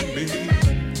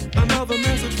motherfuckers. Another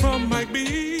message from Mike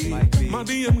B. My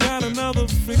DM got another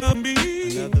finger B.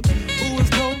 Who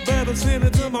is no better? Send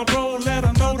it to my bro. Let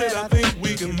her know that I think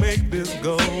we can make this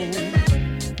go.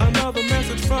 Another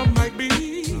message from Mike B.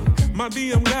 My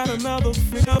DM got another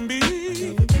finger B.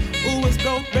 Who is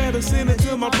dope? Better send it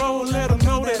to my bro. Let her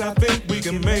know that I think we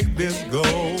can make this go.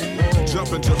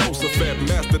 Jump into Jehoshaphat,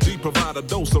 Master G provide a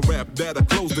dose of rap that'll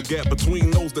close the gap between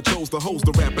those that chose to host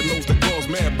the rap and those that cause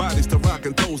mad bodies to rock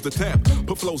and toes to tap.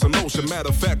 Put flows in motion, matter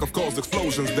of fact, I've caused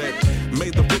explosions that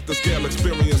made the Richter scale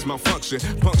experience malfunction.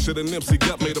 Punctured an MC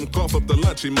gut, made him cough up the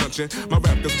lunch he munching. My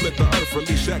rap can split the earth,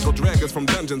 release shackled dragons from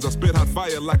dungeons. I spit hot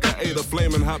fire like I ate a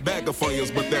flaming hot bag of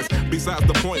fires, but that's besides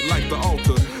the point, like the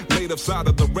altar. Native side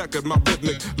of the record, my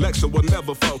rhythmic lecture will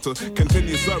never falter.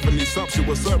 Continue serving these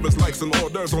sumptuous servers like some hors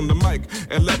d'oeuvres on the mic,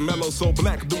 and let Mellow So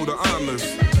Black do the honors.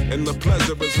 And the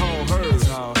pleasure is all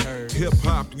hers. Hip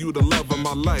hop, you the love of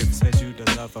my life. Said you the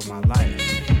love of my life.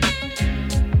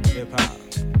 Hip hop.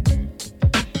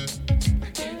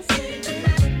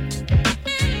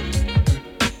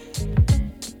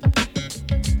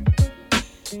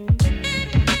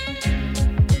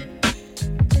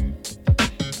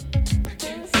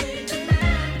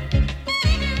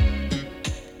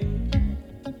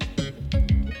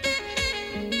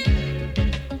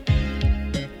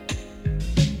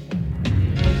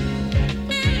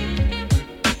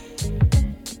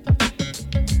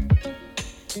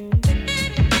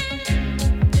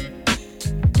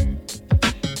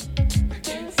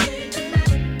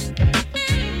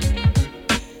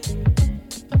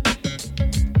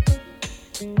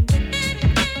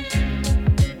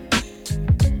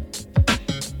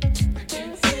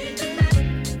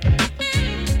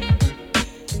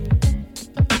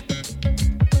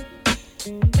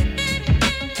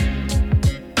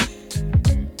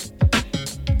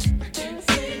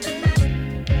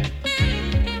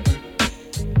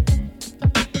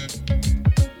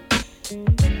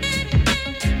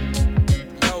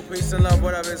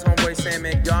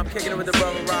 Yo, I'm kicking it with the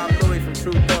brother Rob Louie from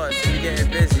True Thoughts. We getting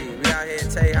busy. We out here in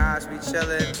Tejas, we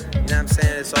chilling. You know what I'm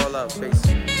saying? It's all up. Peace.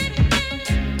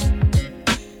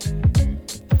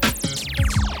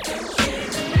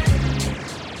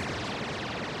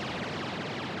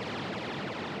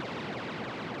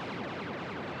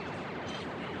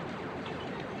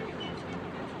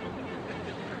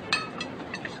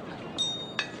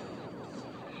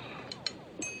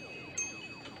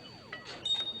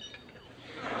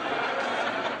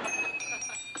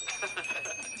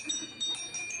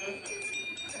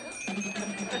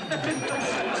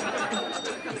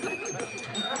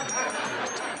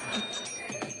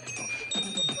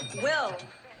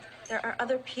 There are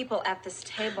other people at this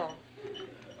table.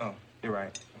 Oh, you're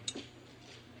right.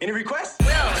 Any requests?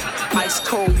 Ice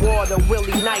cold water,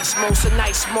 Willie nice, most a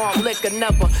nice small liquor,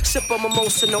 never sip a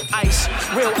mimosa, no ice.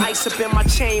 Real ice up in my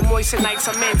chain, moisten nights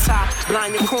I'm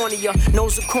blind your cornea,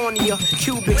 nose of cornea,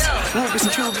 cubics, Rubik's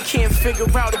Cube, you can't figure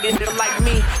out again. Like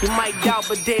me, you might doubt,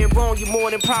 but dead wrong, you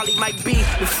more than probably might be.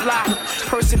 You fly,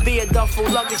 persevere, duffel,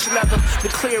 luggage leather, the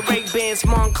clear Ray-Bans,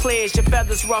 Montclair's, your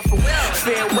feathers ruffle.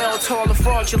 Farewell, tall and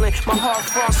fraudulent, my heart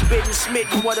frostbitten,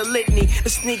 smitten, what a litany. The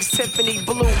sneaks Tiffany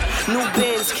blue, new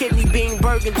Benz, kidney bean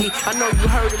burgundy. I know you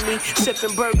heard of me,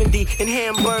 sipping burgundy in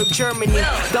Hamburg, Germany.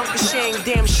 Dunkin' shame,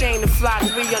 damn shame to fly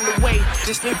 3 underway.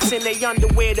 Just nips in their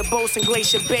underwear, the boats in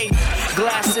Glacier Bay.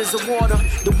 Glasses of water,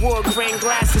 the wood grain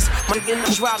glasses. My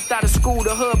niggas dropped out of school,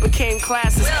 the hood became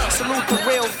classes. Salute the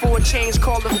real for a change,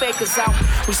 call the fakers out.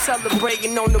 We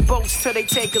celebrating on the boats till they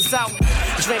take us out.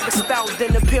 Drink a stout,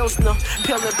 then a Pilsner.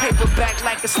 Peeling paper back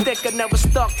like a sticker, never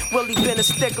stuck. Willie been a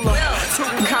stickler.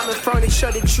 Tootin' common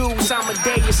furniture, the jewels,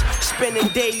 Amadeus. Spending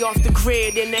day off the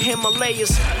grid in the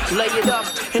Himalayas. Lay it up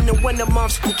in the winter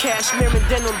months. Cashmere and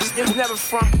denim, there's never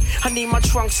front. I need my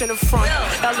trunks in the front.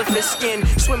 Elephant skin,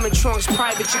 swimming trunks,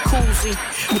 private jacuzzi.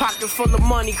 Pocket full of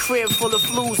money, crib full of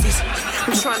floozies.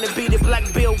 I'm trying to be the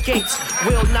Black Bill Gates.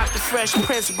 Will not the Fresh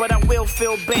Prince, but I will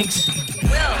fill banks.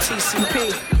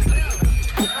 TCP.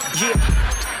 Yeah.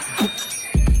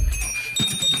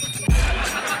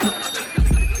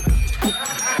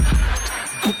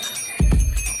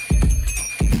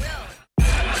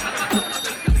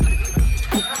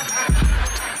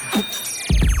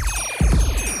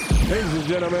 Ladies and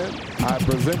gentlemen, I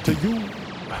present to you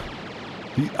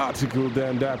the Article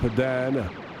Dan Dapper Dan,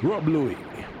 Rob Louie.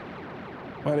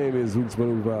 My name is Hooks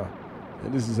Maneuver,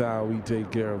 and this is how we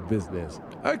take care of business.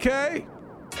 Okay.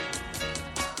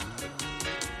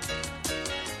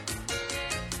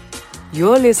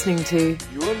 You're listening to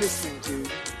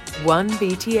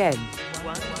 1BTN.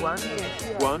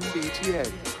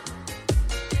 1BTN.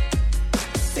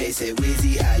 They say,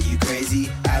 Wizzy, are you crazy?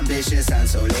 Ambitious and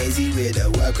so lazy. With a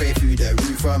work rate through the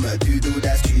roof from a doodle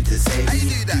that's due to save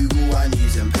me. Google,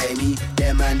 unuse and pay me.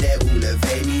 Them man, they're all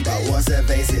evade me. But what's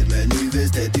evasive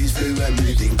maneuvers? The dude's fluent,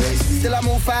 moving gracefully. Still I'm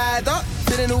all fired up,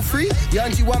 feeling all free.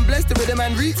 Young G1 blessed the rhythm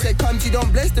and reach. Said, come G,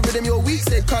 don't bless the rhythm, you're weak.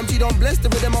 Said, come G, don't bless the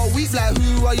rhythm all week. Like,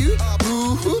 who are you?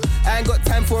 Woo-hoo. I ain't got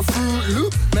time for a Fruit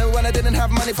Loop. Remember when I didn't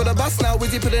have money for the bus? Now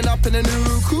Wizzy pulling up in a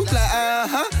new coupe. Like,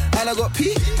 and I got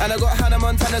P, and I got Hannah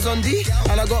Montana's on D,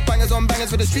 and I got bangers on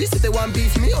bangers for the streets. If they want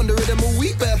beef me on the rhythm all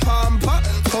week, better pump up,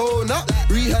 hold up,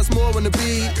 rehearse more on the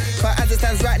beat. But as it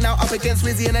stands right now, up against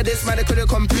Wizzy and this man, I couldn't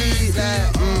compete.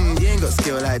 Like, you ain't got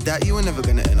skill like that. You were never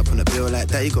gonna end up on a bill like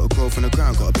that. You gotta grow from the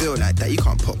ground, got a bill like that. You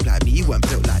can't pop like me, you weren't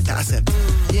built like that. I said,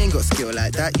 you ain't got skill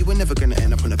like that. You were never gonna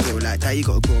end up on a bill like that. You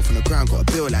gotta grow from the ground, got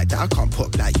a bill like that. I can't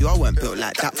pop like you, I weren't built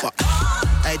like that. But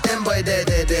hey, them boy, they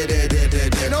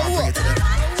can't bring it to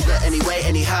the anyway,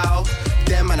 anyhow.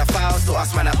 Them man a foul, so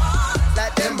us man a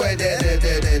like them boy, they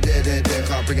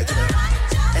can't bring it to the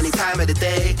any time of the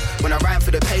day. When I rhyme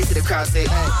for the pace of the crowd say,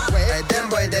 hey, them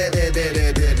boy, they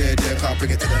can't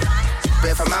bring it to the. But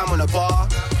if I'm out on a bar,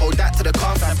 hold that to the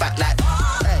car and back like,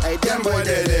 hey, them boy,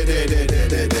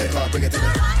 they can't bring it to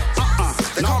the.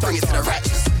 They can't bring it to the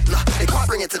righteous. They can't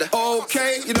bring it to the.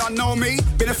 Okay, you don't know me.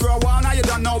 Been here for a while now, you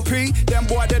don't know P. Them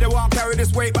boy, they won't carry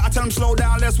this weight, but I tell them slow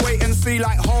down, let's wait and see.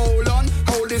 Like, hold on,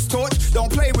 hold this torch.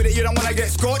 Don't play with it, you don't wanna get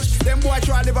scorched. Them boy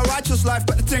try to live a righteous life,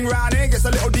 but the thing round here gets a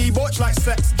little debauch like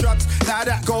sex, drugs. Now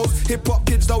that goes. Hip hop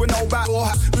kids, though we know about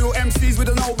all. Real MCs with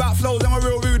a know about flows. I'm a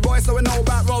real rude boy, so we know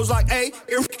about roles like, hey,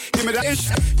 give me that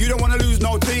ish. You don't wanna lose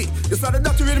no T. It's like the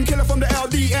Dr. Rhythm Killer from the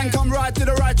LDN. Come right to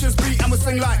the righteous beat, and we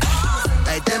sing like,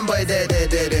 hey, them boy, they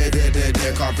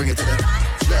can't bring it to the.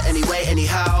 But anyway,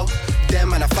 anyhow, them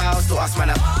man a foul, so us man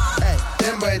a. Hey,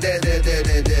 them boy, they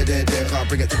can't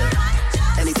bring it to the.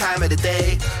 Any time of the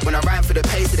day, when I rhyme for the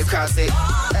pace of the crowd say,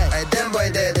 hey, them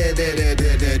boy, they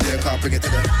can't bring it to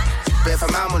the. But if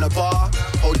I'm out on a bar,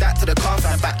 hold that to the car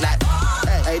and back like,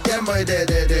 hey, them boy, they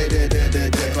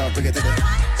can't bring it to the.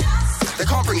 They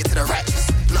can't bring it to the righteous.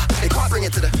 Nah, they can't bring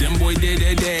it to the. Them boy, they.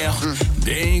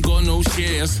 They ain't got no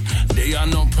shares. They are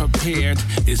not prepared.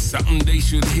 It's something they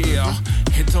should hear.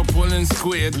 Hit up all and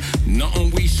squid.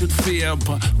 Nothing we should fear,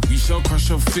 but we shall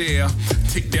crush a fear.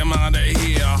 Take them out of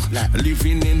here.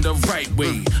 Living in the right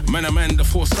way. Man, the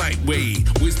foresight way.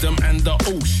 Wisdom and the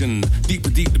ocean.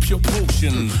 Deeper, the pure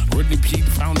potion. Repeat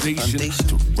the foundation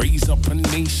to raise up a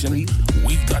nation.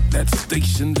 We got that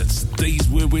station that stays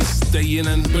where we're staying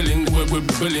and billing where we're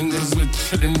billing. Cause we're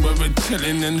chilling where we're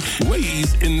chilling and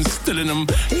ways instilling them.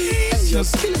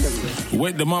 Just killing them.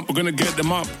 Wake them up, we're gonna get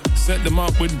them up. Set them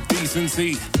up with decency.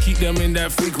 frequency. Keep them in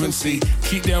that frequency.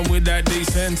 Keep them with that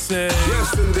decency.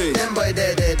 Yes, indeed. Them boy,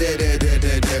 they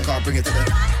can't bring it to the.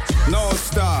 No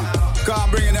star.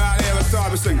 Can't bring it down here. Let's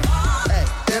start to sing. Hey,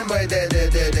 them boy, they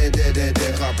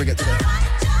can't bring it to the.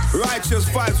 Righteous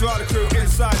vibes for all the crew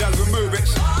inside as we move it.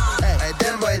 Hey,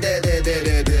 them boy, they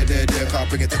can't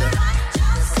bring it to the.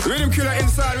 Rhythm killer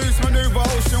inside, roots maneuver,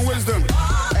 ocean wisdom.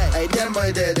 Hey, them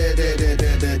boy, they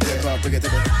can't bring it to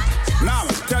the. Now,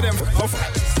 tell them,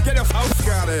 get the house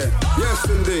out of here. Yes,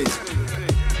 indeed.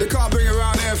 They can't bring it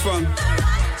around here, fun.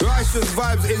 Righteous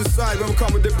vibes inside when we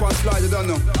come with dip and slide, you don't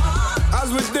know.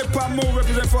 As we dip and move,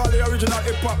 represent for all the original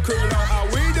hip-hop crew, you know how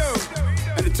we do.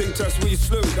 Anything touch, we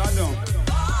slew, I know.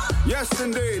 Yes,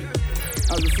 indeed.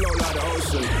 As we flow like the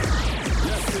ocean.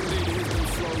 Yes, indeed, the wisdom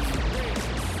flows.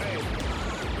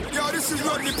 Yo, this is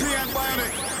Rodney P and Bionic.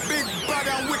 Big, bad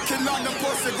and wicked London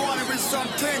posse going with some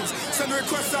things. Send a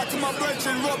request out to my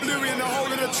brethren, Rob Louie and the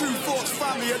whole of the True Thoughts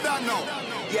family, you don't know.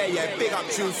 Yeah, big up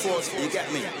True Thoughts, you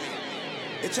get me?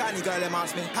 The Chinese girl, them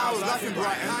ask me, how's life in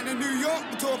Brighton? And in New York,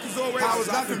 the talk is always, how's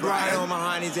life in Brighton? All my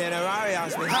honeys in a Rari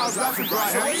ask me, how's life in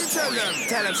Brighton? What do you tell them?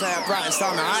 Tell them, say, Brighton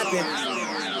start my hyping.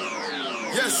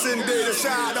 Yes, indeed, a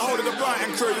shout out the whole of the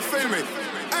Brighton crew, you feel me?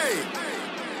 Hey!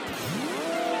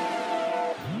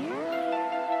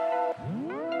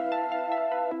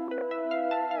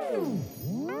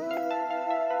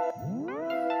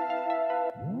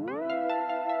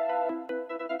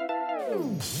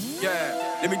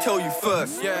 Yeah, let me tell you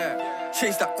first, yeah.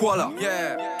 Chase that guala,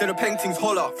 yeah. Then the paintings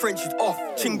holler, French is off,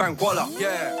 ching bang walla,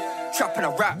 yeah. Trap and a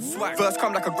rap, swag. Verse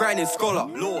come like a grinding scholar,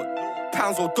 Lord.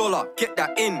 Pounds or dollar, get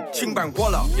that in, ching bang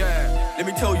walla, yeah. Let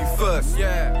me tell you first,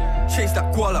 yeah. Chase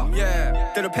that guala,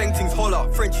 yeah. Then the paintings holler,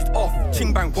 French is off,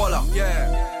 ching bang walla,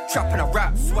 yeah. Trap and a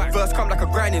rap, swag. Verse come like a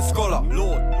grinding scholar,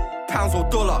 Lord. Pounds or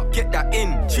dollar, get that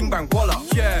in, ching bang walla,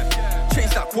 yeah.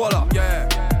 Chase that guala, yeah.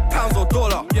 Pounds or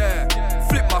dollar, yeah.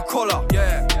 Flip my collar,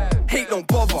 yeah. Hate don't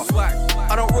bother, swag.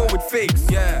 I don't roll with fakes,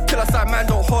 yeah. Till I side man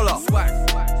don't holler, swag.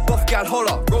 Buff gal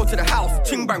holler, roll to the house,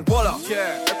 ching bang walla,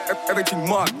 yeah. Everything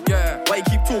mud, yeah. Why you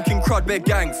keep talking crud, big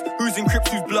gangs? Who's in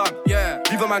Crips, who's blood, yeah.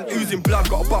 Leave a man oozing blood,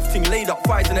 got a buff thing laid up,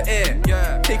 fires in the air,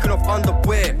 yeah. Taking off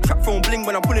underwear, trap phone bling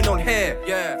when I'm pulling on hair,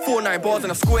 yeah. 4-9 bars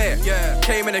in a square, yeah.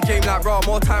 Came in the game like raw,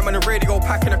 more time on the radio,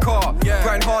 packing a car, yeah.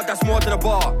 Grind hard, that's more than a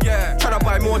bar, yeah. Tryna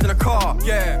buy more than a car,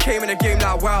 yeah. Came in the game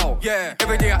like wow, yeah.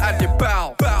 Every day I add it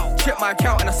bow, bow. Check my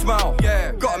account and I smile,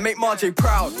 yeah. Gotta make Marjay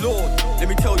proud, Lord. Let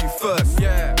me tell you first,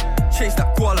 yeah. Chase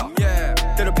that guala, yeah.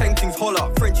 Then the paintings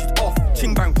holler, French is off,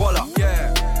 ching bang walla,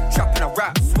 yeah. Trap and a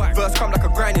rap, swag. Verse come like a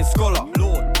grinding scholar,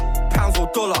 Lord. Pounds or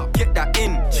dollar, get that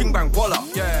in, ching bang walla,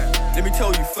 yeah. Let me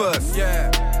tell you first,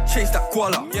 yeah. Chase that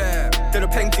guala, yeah. Then the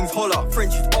paintings holler,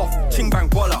 French is off, ching bang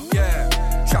walla, yeah.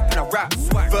 Trap and a rap,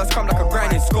 swag. Verse come like a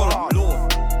grinding scholar,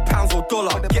 Lord. Pounds or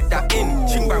dollar, get that in,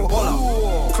 ching bang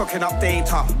walla. Clocking up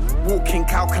data, walking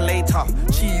calculator.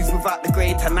 Cheese without the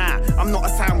grater, nah. I'm not a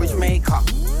sandwich maker.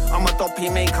 I'm a dopey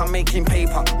maker, making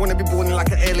paper. Wanna be born like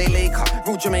an LA Laker.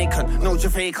 Real Jamaican, no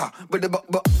Jamaica. But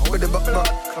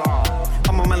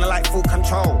I'm a man that like full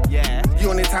control. Yeah. The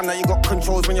only time that you got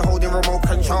controls when you're holding remote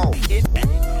control.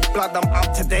 Blood, I'm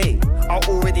up to date. I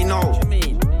already know. What do you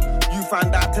mean? You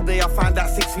found out today, I found out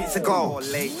 6 weeks ago.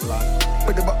 Late blood.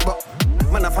 But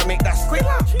man, if I make that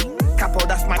squealer, capo,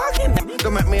 that's my bargain.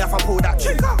 Don't make me if I pull that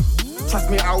trigger. Trust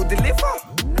me, I will deliver.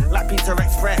 Like Peter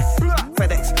Express,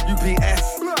 FedEx,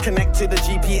 UPS, connect to the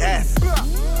GPS.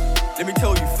 Let me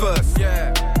tell you first,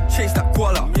 yeah. Chase that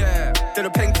guala, yeah. Then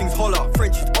the paintings holler,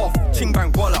 French is off, ching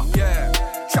bang walla, yeah.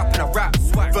 Trap and a rap,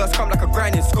 swag. Verse come like a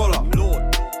grinding scholar,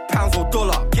 Lord. Pounds or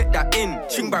dollar, get that in,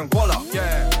 ching bang walla,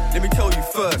 yeah. Let me tell you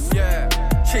first, yeah.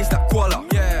 Chase that guala,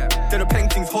 yeah. Then the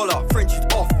paintings holler, French is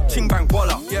off, ching bang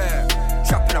walla, yeah.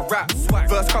 Trap and a rap, swag.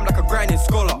 Verse come like a grinding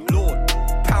scholar, Lord.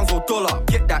 Pounds or dollar,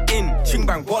 get that in, ching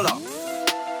bang walla.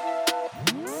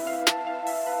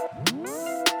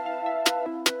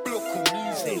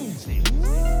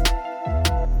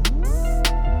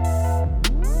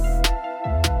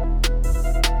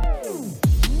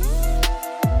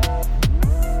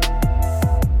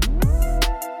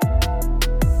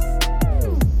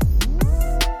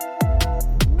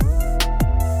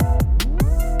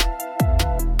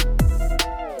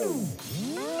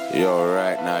 Yo,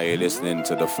 right now you're listening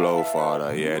to the Flow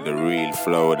Father, yeah, the real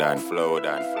Flow Dan.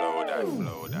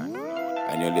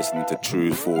 And you're listening to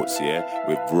True Thoughts, yeah,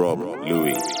 with Rob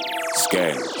Louie.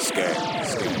 Scan.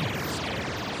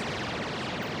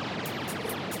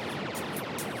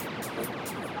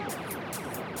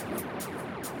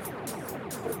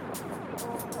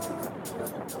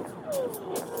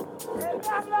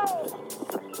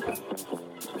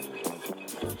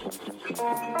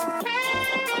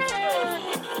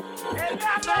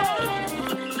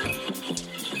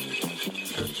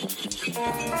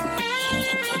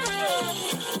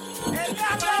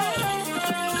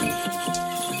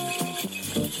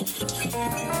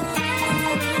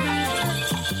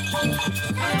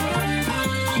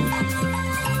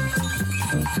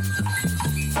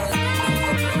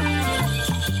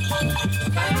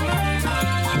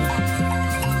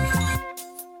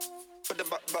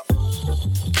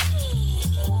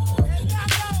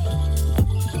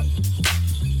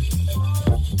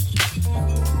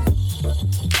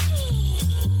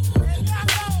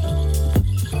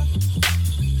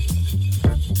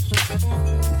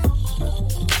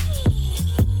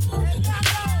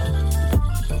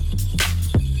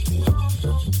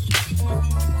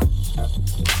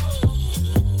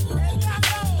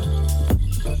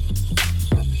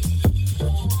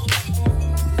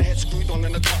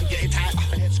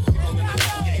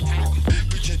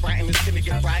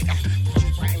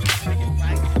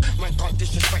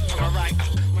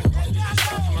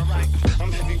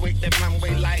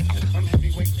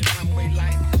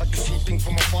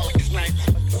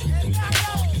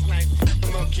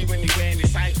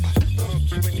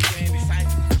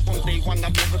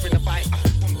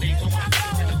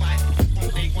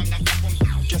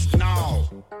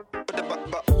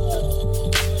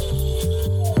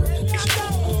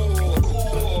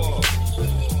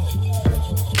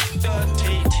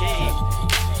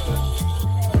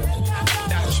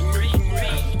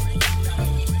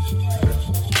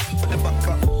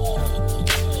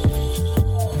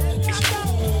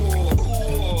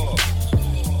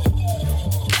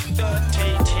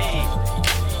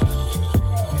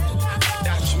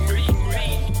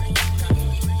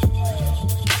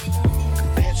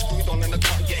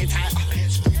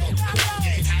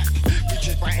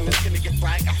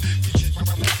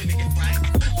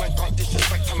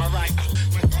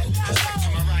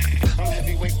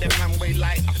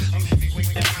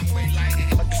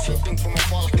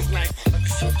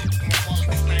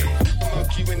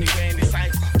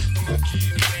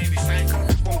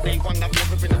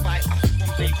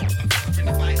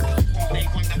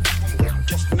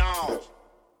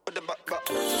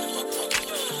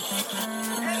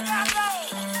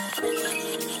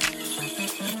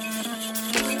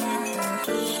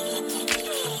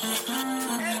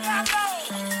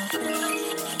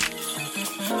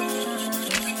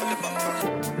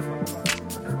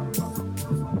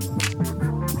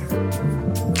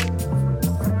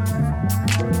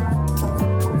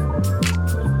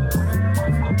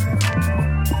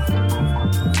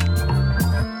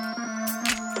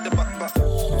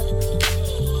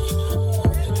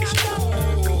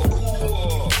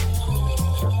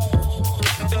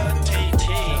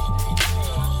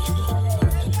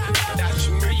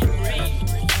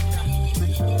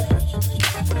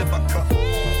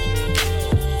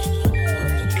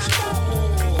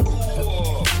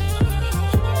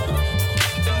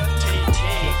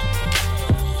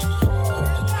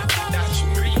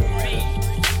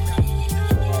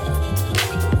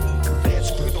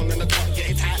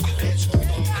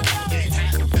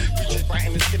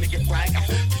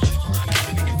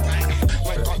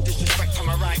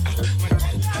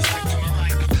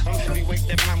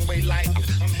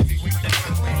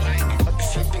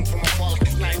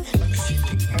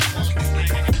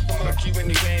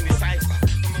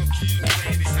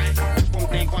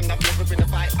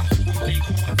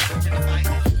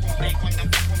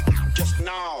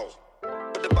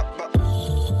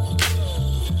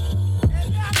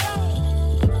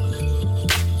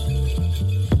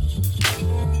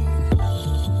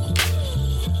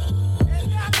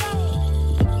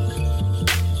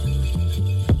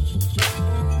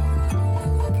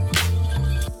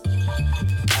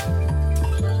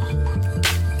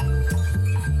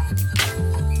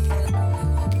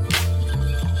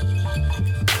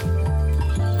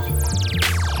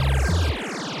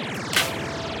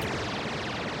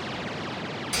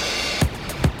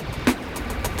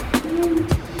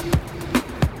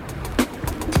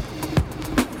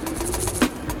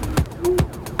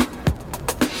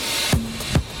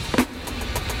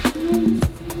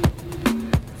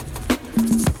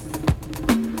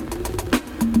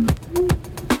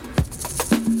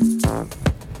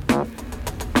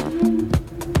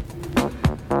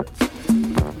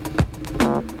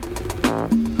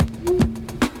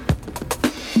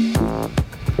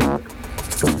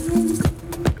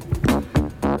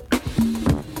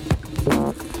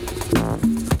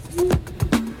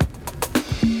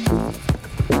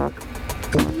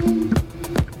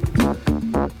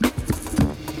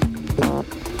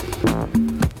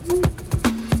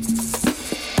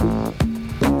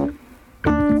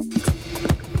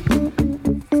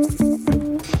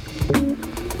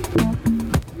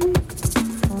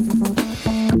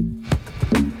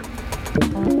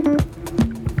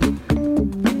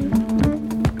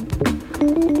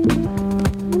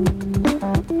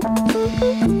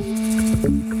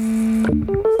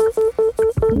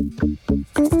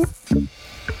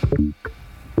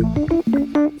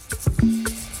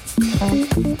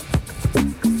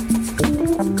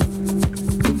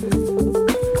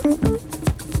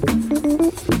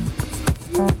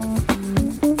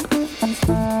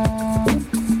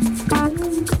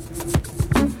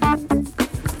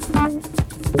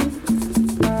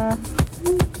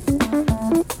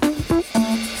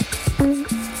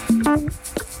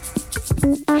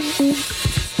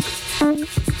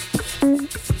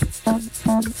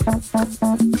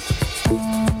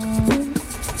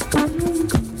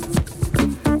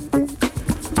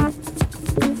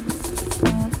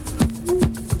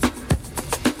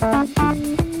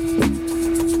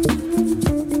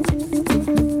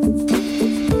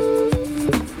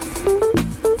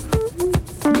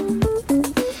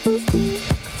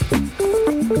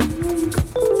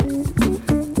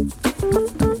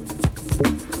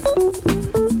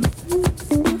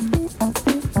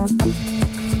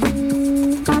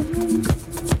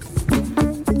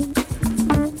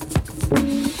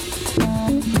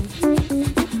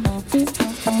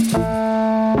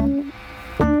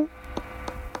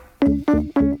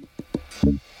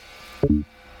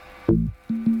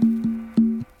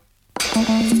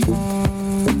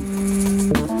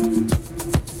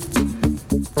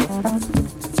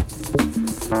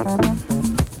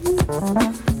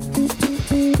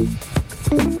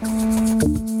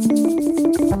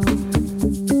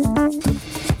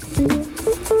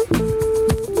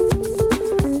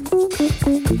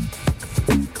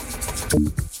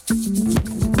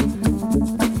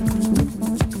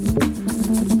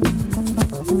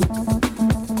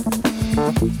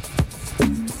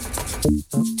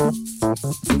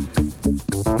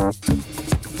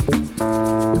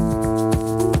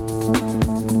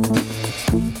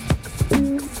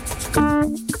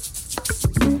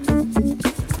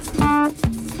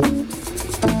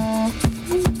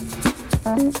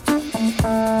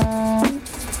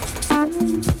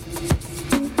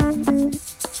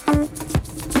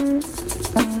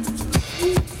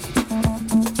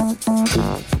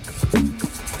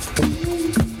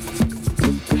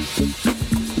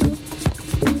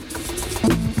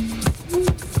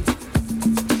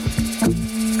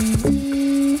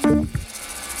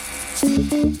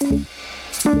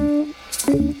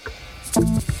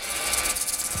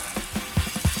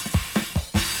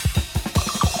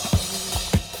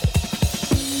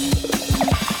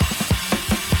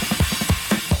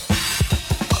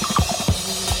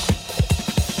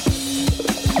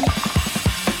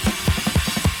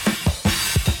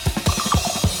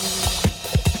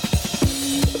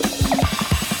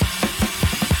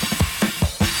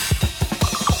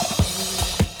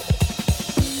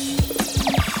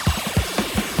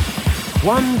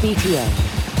 One BTO,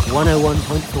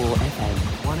 101.4 FM,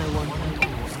 101.4.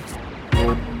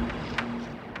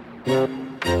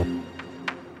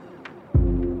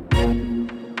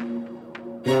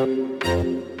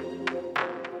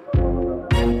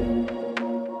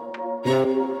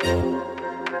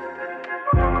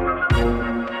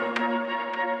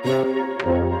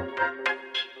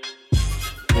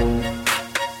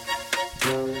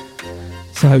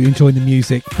 So I hope you enjoyed the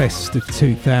music. Best of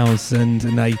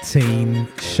 2018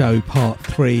 show part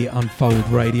 3, Unfold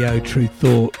Radio, True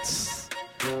Thoughts.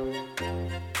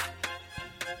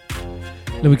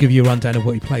 Let me give you a rundown of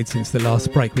what we played since the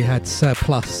last break. We had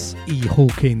Surplus, E.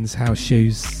 Hawkins, House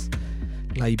Shoes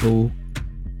label.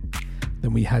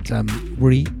 Then we had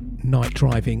Re, Night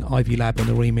Driving, Ivy Lab on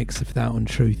the remix of that on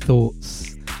True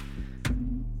Thoughts.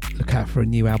 Look out for a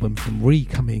new album from Re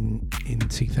coming in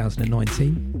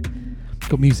 2019.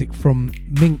 Got music from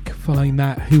Mink following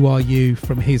that, Who Are You,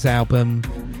 from his album,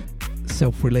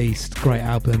 self-released, great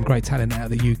album, great talent out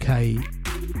of the UK.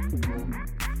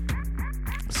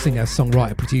 Singer,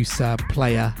 songwriter, producer,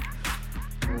 player.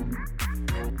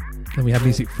 Then we have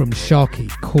music from Sharky,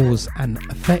 Cause and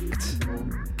Effect.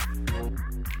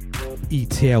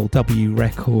 ETLW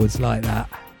Records, like that.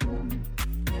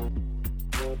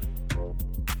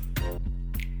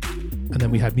 And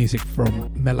then we had music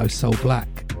from Mellow Soul Black,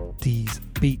 D's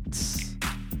Beats,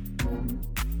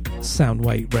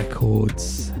 Soundweight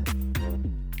Records,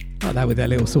 like that, with their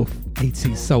little sort of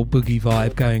 80s soul boogie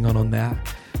vibe going on there.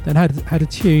 Then had a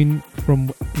tune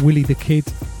from Willie the Kid,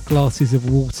 Glasses of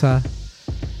Water,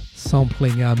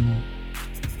 sampling a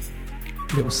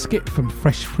little skit from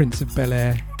Fresh Prince of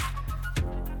Bel-Air.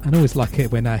 I always like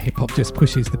it when hip hop just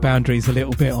pushes the boundaries a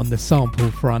little bit on the sample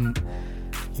front,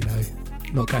 you know,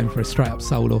 not going for a straight up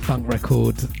soul or funk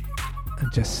record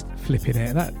and just flipping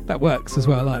it. That works as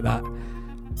well, I like that.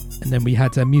 And then we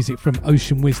had music from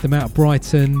Ocean Wisdom out of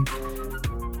Brighton,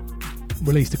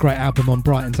 released a great album on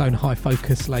Brighton's own High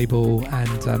Focus label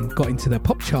and got into the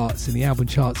pop charts in the album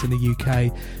charts in the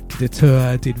UK. Did a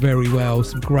tour, did very well,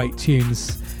 some great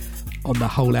tunes on the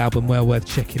whole album, well worth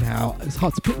checking out. It's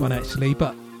hard to pick one actually,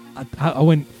 but I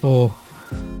went for,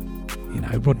 you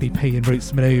know, Rodney P and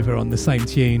Roots Maneuver on the same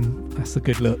tune. That's a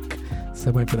good look, so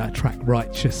I went for that track,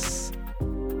 Righteous.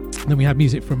 Then we had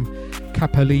music from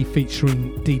Capo Lee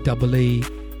featuring DEE,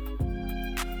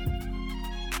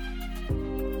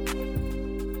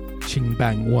 Ching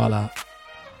Bang Walla,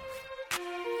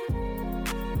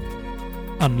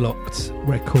 Unlocked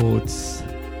Records.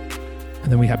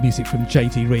 And then we have music from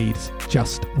JD Reed,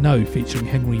 Just Know, featuring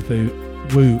Henry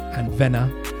Wu and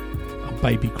Venna on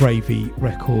Baby Gravy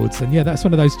Records. And yeah, that's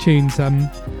one of those tunes.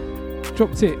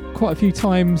 Dropped it quite a few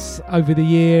times over the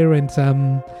year, and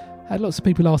had lots of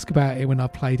people ask about it when I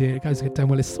played it. It goes down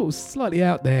well. It's sort of slightly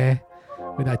out there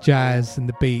with that jazz and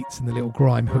the beats and the little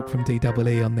grime hook from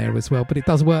DEE on there as well, but it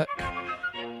does work.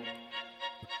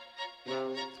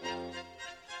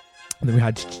 And then we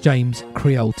had James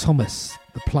Creole Thomas,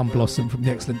 the Plum Blossom from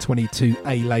the Excellent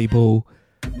 22A label.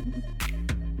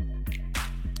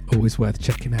 Always worth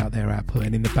checking out their output.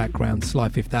 And in the background, Sly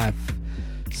Fifth Ave,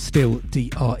 Still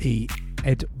DRE,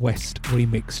 Ed West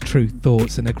remix, True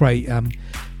Thoughts, and a great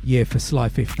year for Sly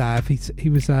Fifth Ave.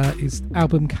 His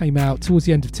album came out towards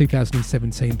the end of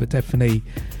 2017, but definitely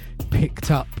picked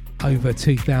up over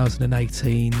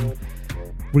 2018.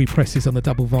 Represses on the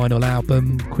double vinyl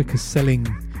album, quickest selling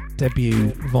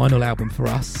debut vinyl album for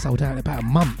us. Sold out in about a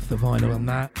month, the vinyl on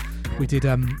that. We did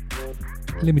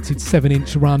limited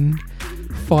 7-inch run,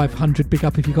 500, big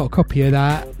up if you got a copy of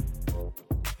that.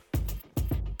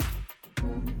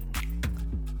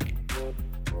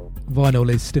 Vinyl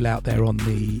is still out there on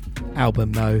the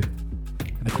album though,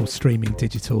 and of course streaming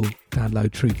digital,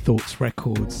 download True Thoughts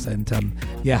Records. And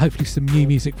yeah, hopefully some new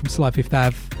music from Sly Fifth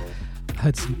Ave.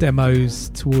 Heard some demos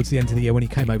towards the end of the year when he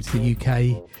came over to the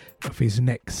UK of his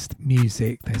next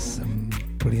music. There's some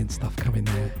brilliant stuff coming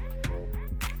there.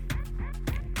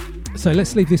 So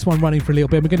let's leave this one running for a little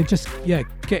bit. We're going to just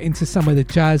get into some of the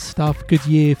jazz stuff. Good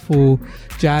year for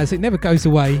jazz. It never goes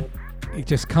away. It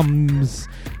just comes,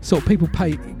 sort of people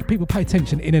pay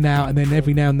attention in and out, and then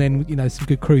every now and then, you know, some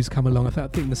good crews come along. I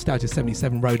think Nostalgia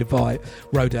 77 rode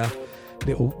a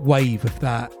little wave of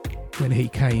that when he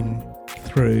came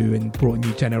through and brought a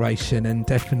new generation, and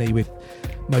definitely with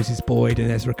Moses Boyd and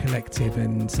Ezra Collective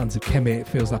and Sons of Kemet, it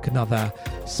feels like another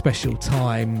special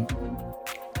time.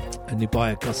 And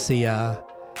Nubia Garcia,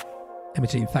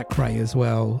 Imogene Thackeray as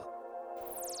well.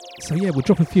 So yeah, we'll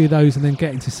drop a few of those and then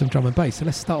get into some drum and bass. So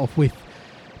let's start off with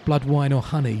Blood, Wine or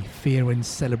Honey, Fear and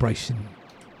Celebration.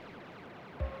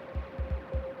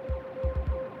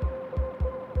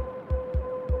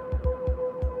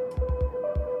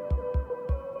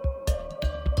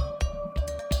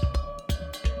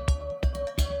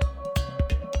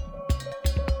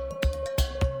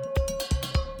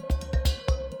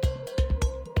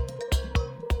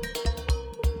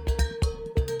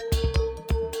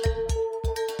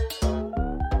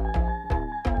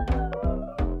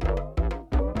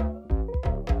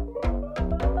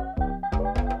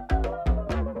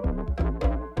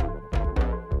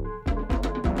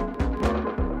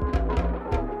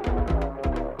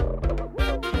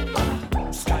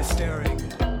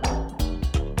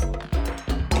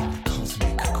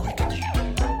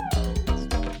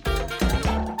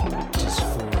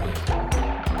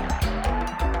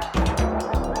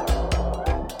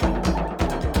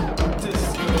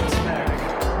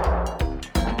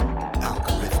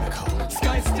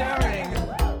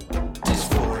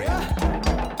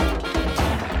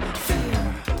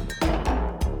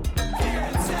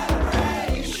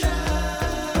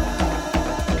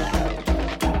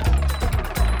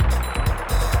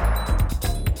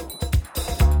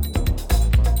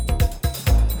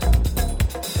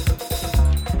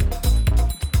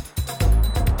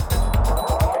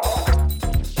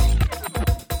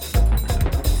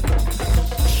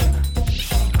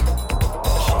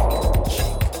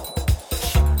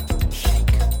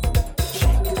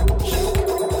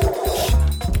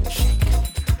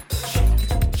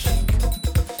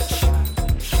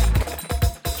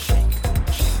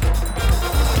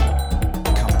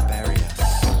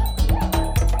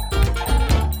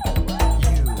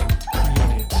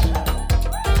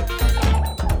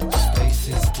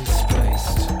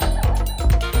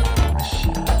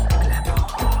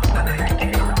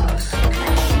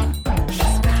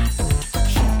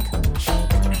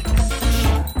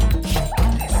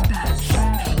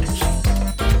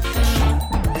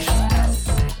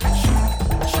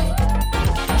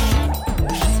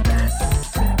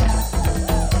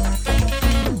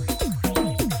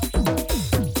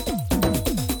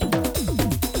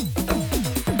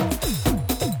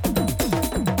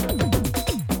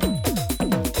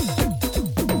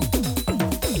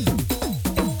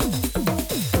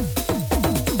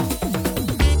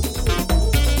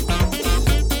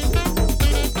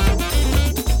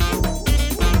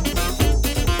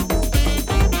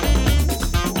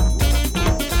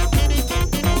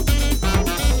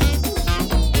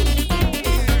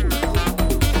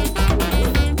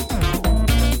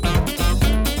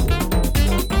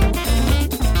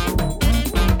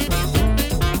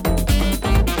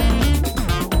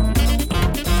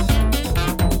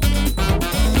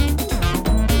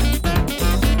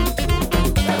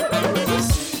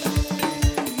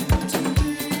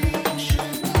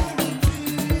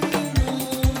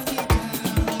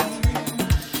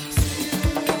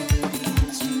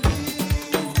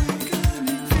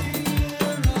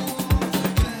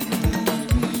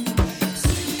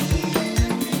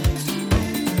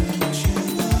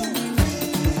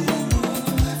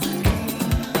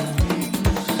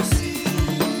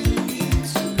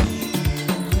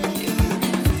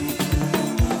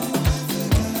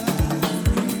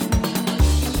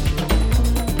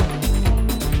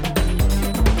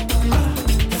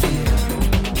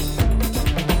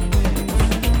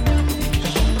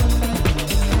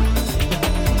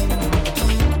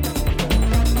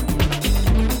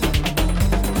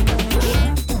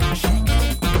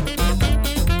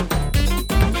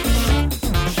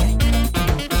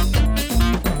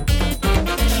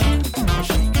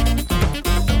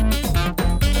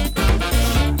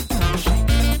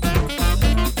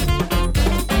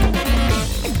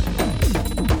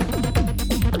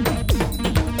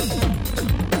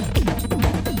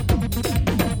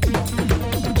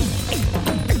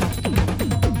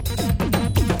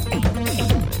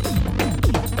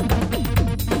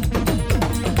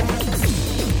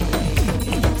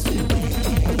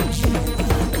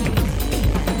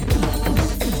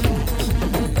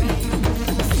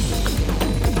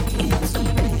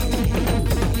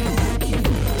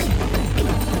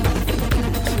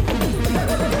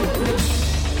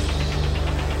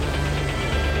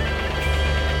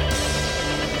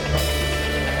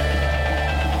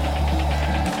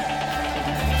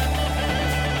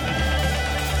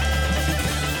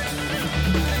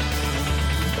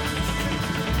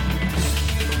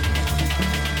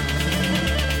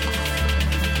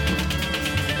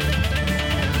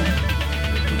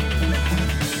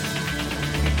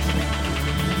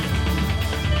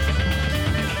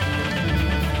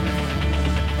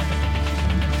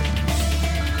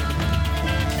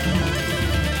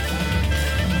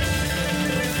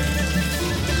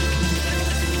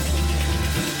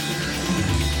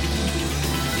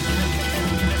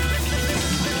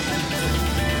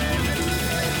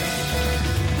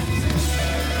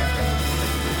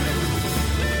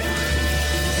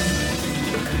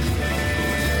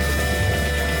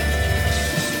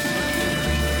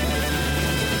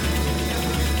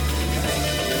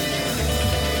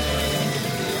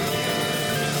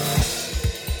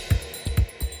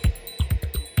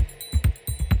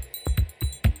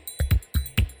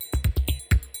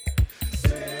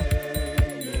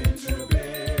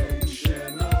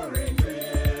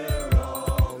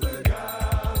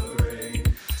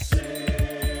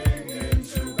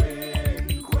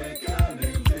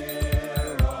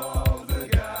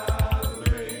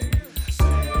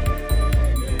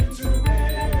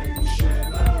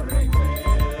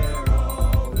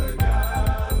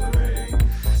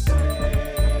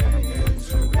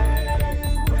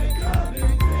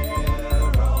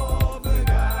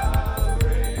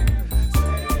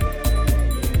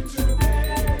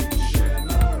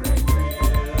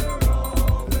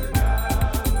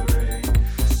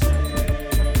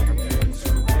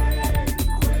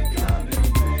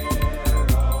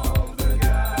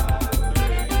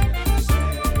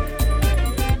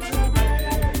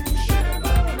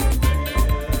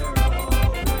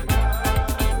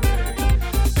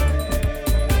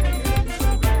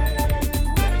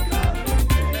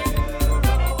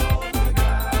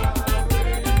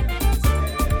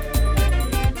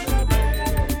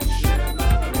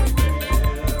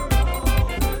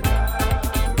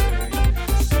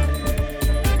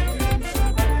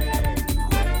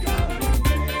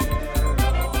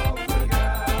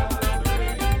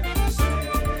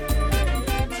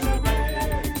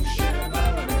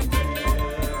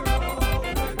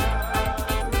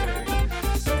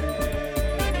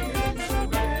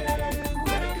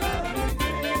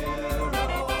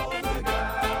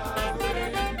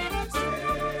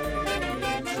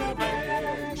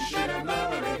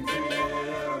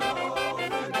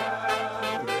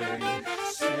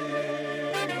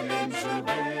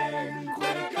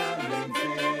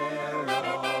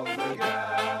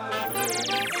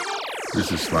 This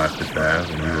is Sly Daz,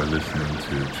 and you are listening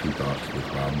to True Thoughts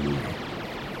with Rob Louie.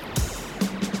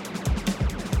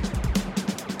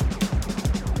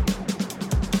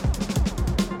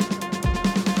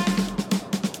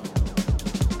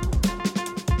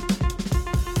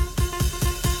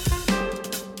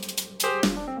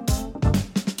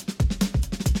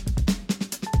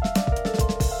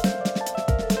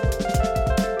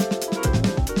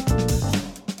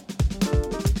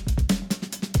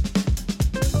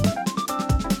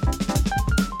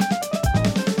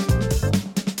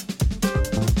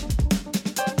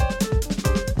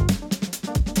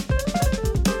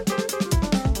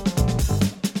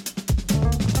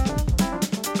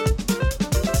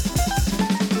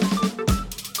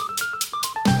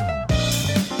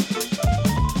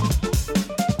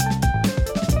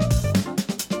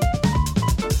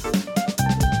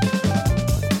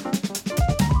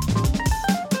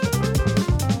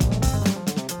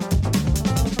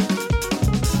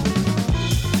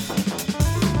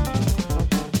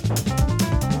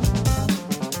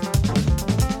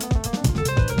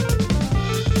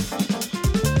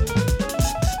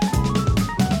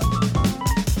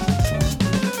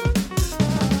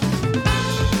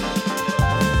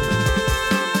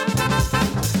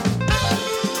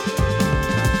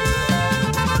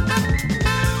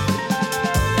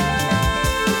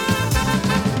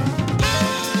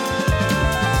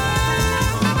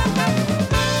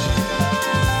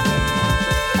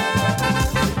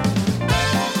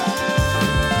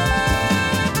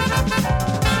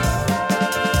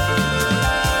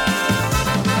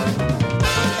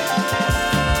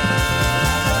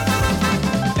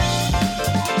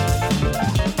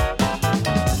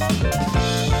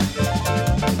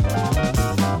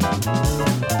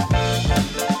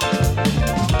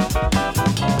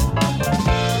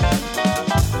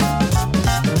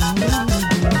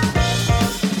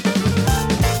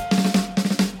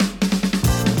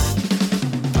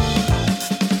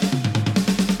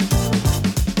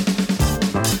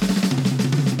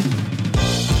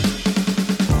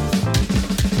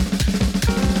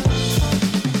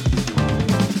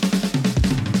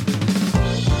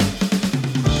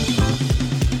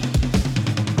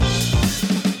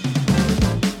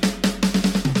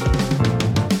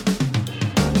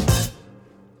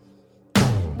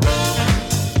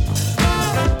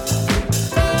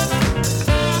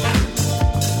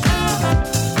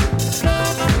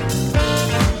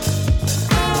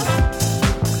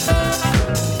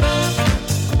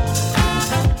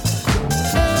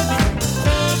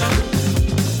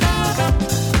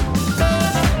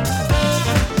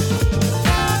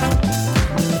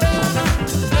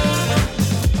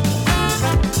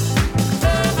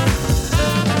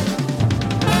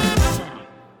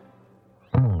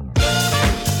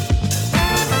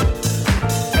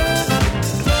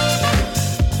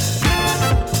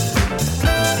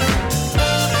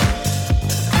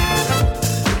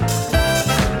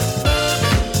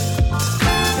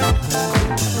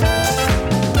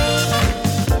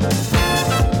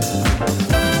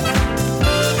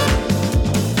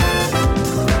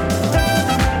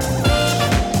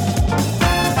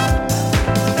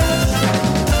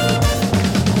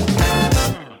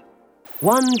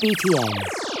 One BTN,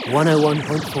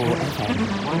 101.4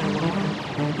 FM.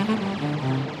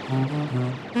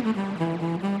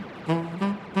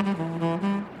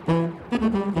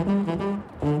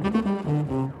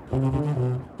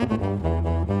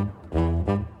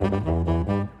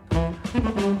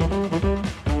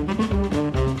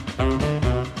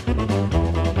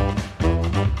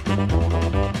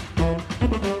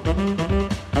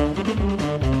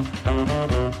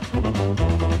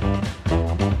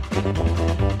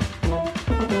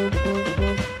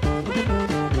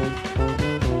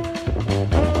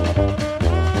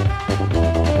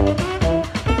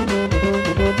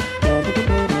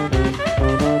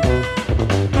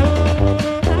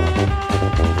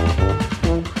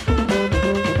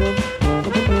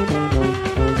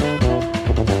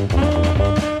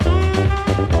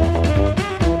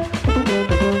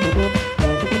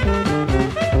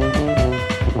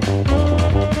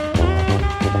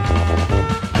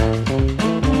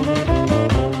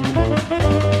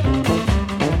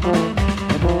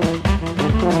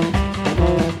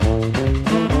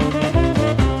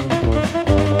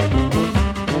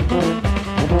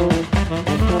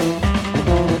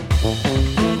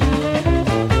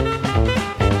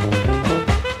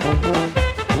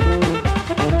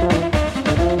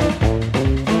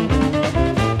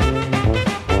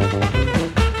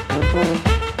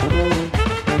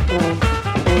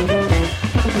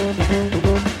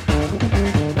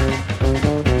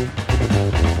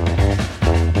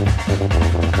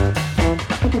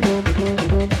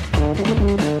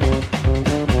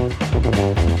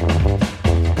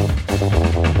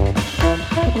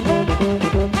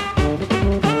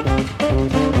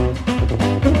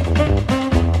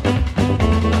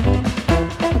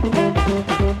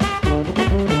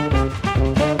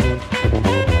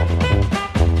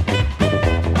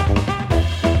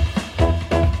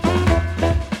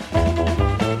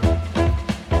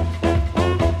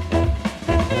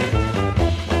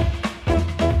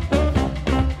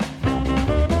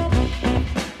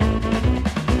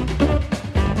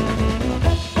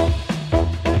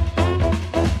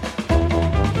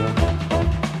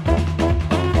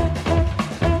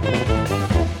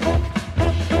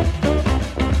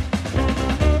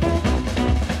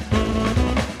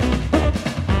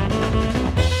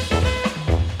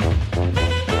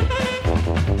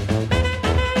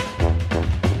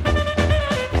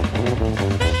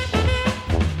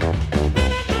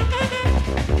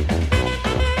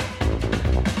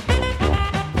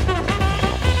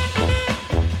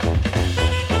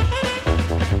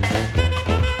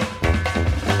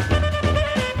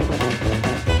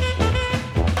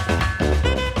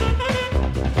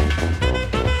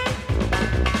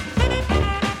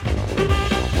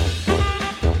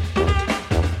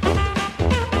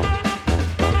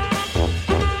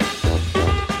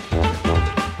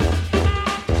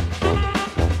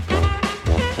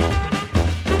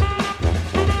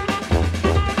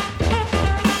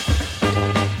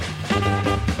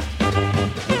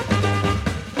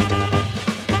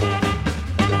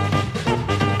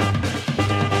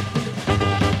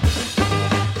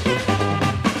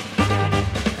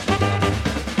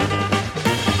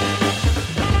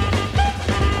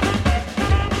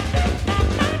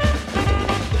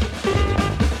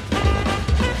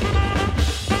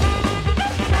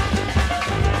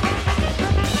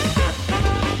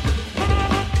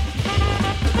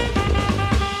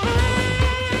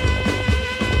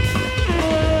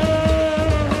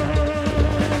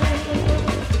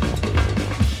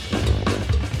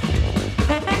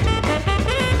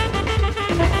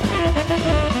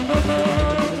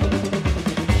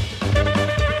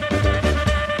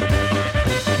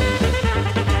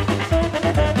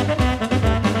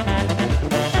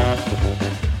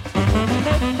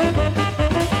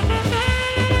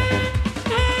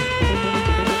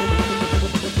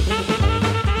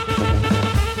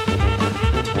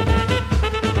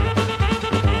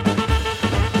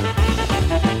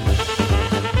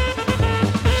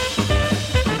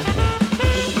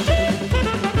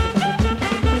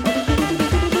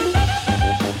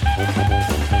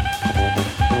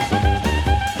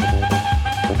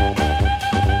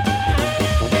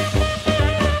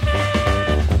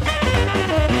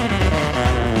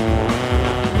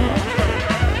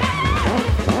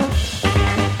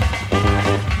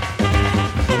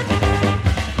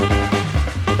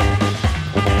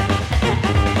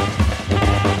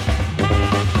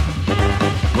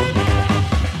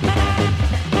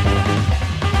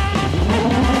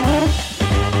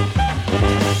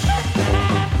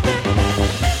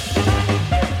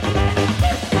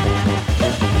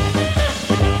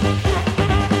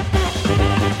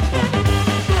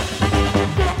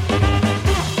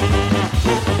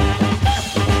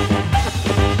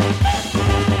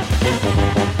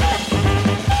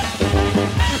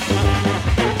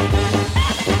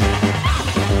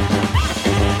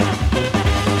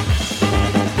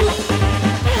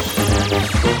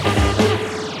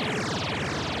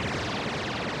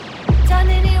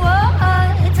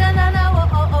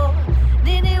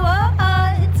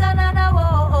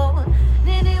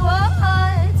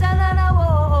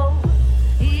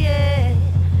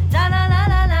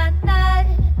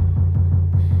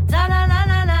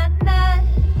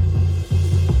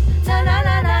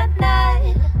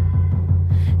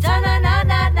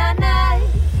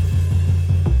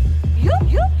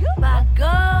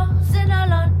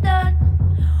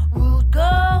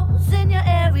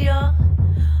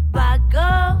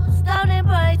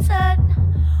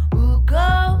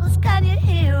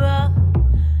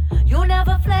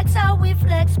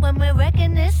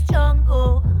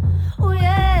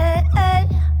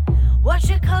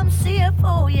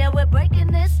 yeah, we're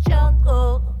breaking this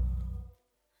jungle.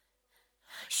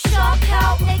 Shock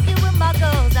out, naked with my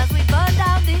girls as we burn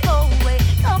down the old way.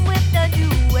 Come with the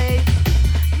new wave.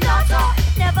 Not all,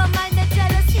 never mind the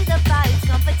jealousy, the vibes,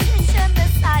 competition, the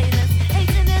silence.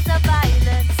 Hating is a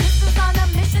violence. Sisters on a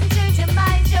mission, changing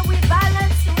minds, yeah, we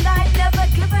balance unite, never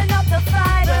giving up the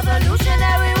fight.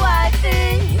 Revolutionary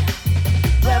wifey,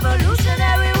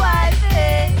 revolutionary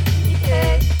wifey.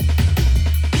 Yeah.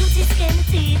 Beauty, skin,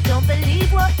 teeth, don't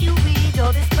believe what you read.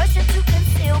 All this pressure to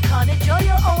conceal, can't enjoy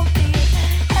your own beat.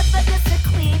 Effortless and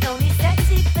clean, only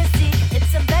sexy physique,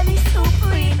 hips and belly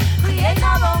supreme. Create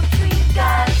our own dream,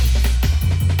 guys.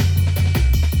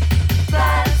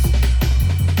 Guys.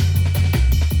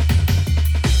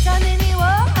 Tanini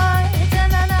wo,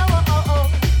 tanana wo,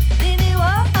 dini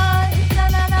wo,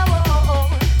 tanana wo,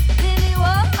 dini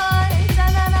wo,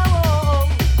 tanana wo.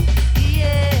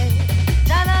 Yeah,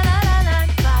 tanana na.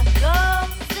 Bad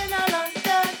girls in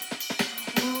London,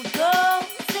 who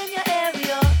goes in your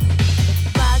area?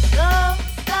 Bad girls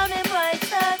down in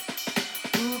Brighton,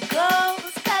 who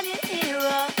goes can you hear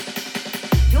her?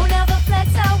 You never flex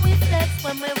how we flex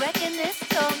when we're wrecking this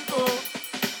jungle.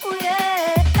 Oh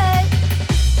yeah,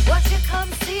 watch you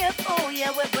come see it. Oh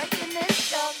yeah, we're breaking this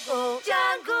jungle.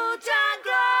 Jungle,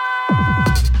 jungle.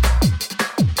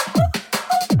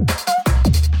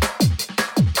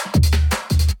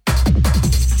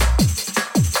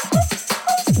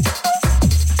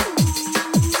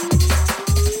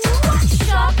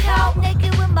 Shock out,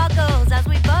 naked with my girls as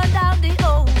we burn down the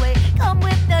old way. Come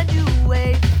with the new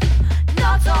wave.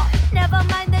 Not all, never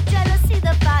mind the jealousy,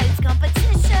 the vibes,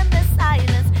 competition, the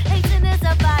silence. Hating is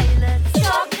a violence.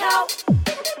 Shock out,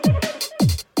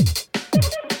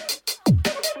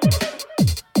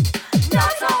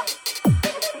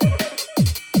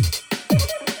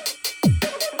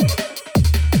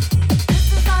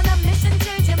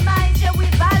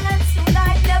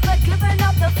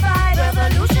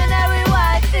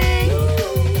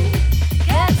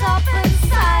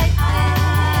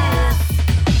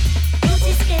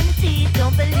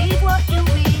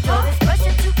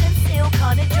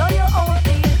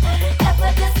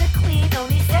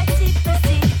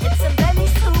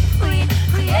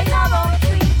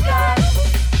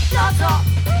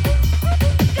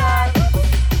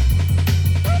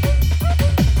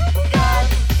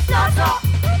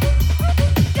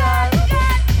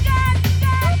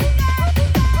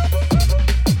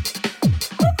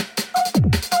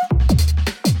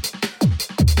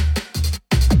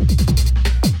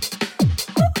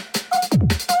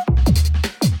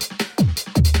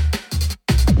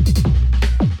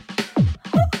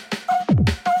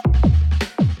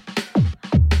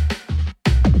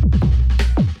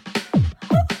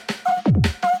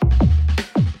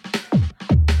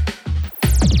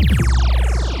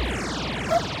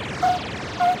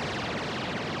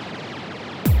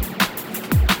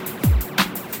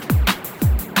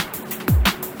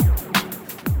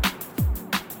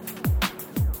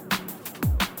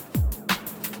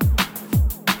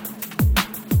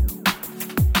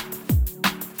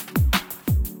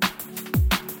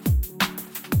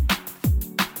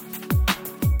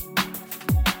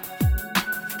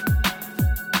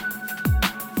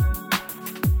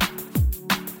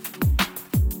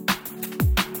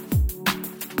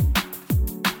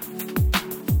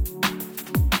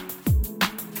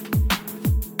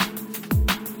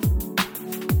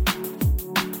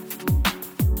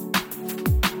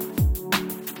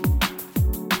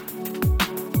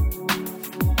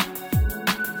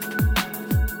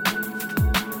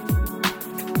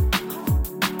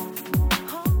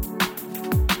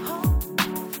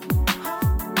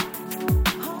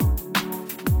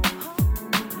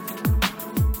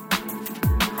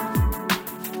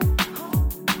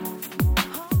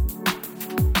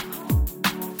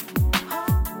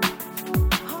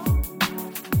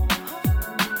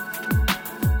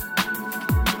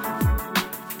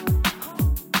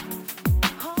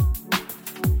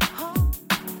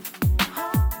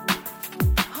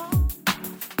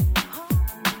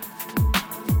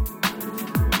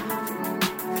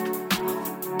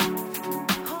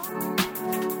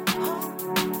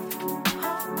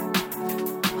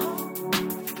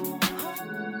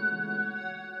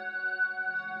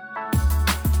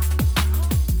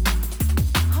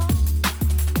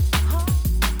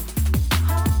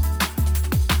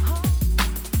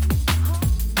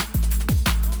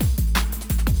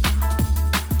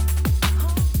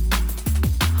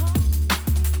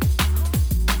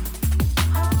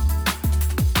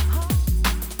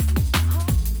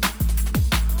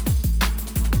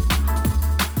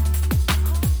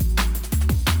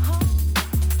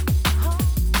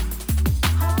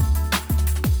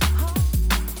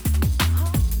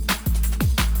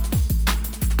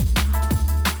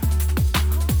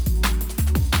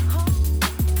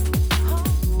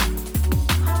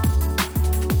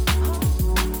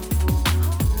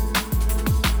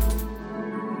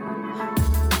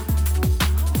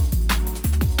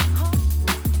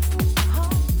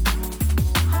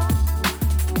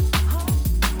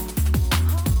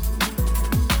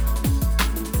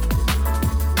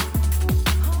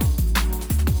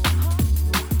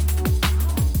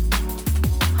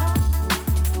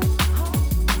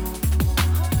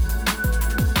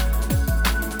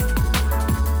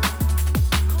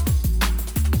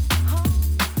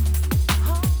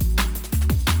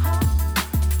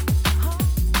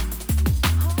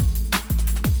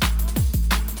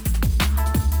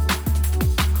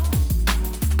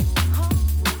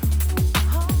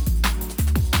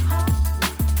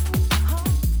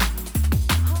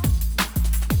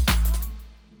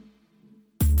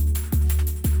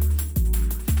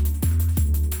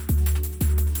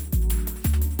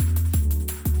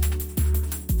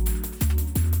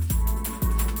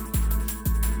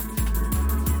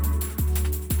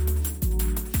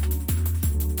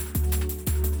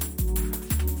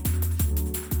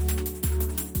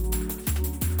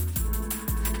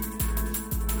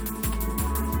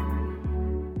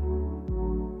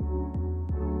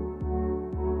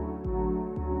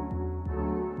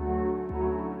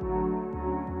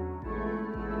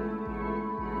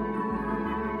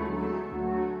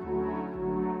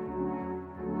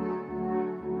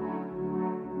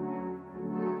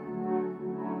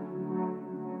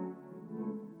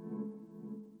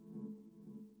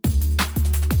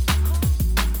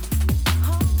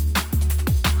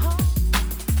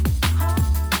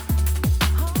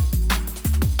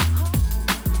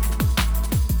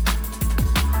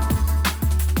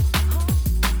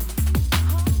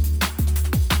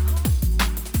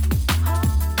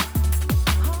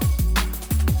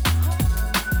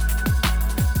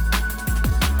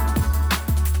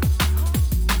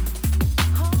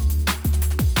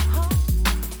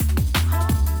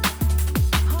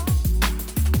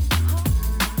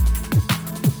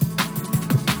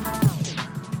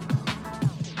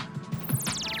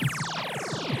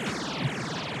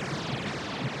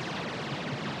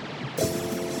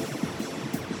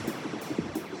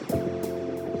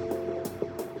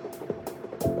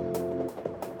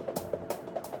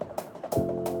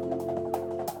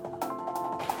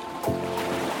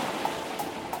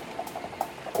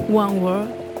 one world,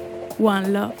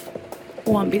 one love,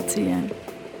 one BTN.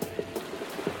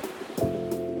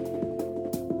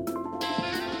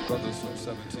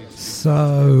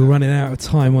 So, running out of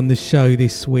time on the show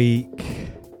this week.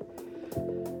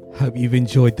 Hope you've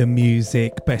enjoyed the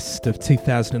music. Best of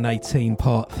 2018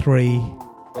 Part 3.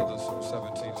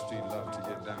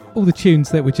 All the tunes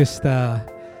that were just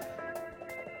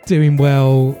doing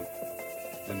well.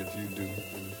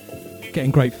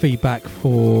 Getting great feedback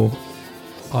for.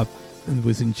 I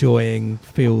was enjoying.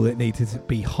 Feel it needed to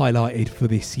be highlighted for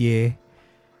this year.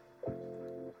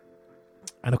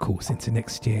 And of course into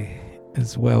next year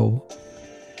as well.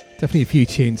 Definitely a few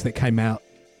tunes that came out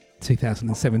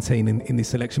 2017 in this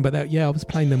selection, but I was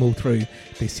playing them all through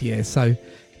this year. So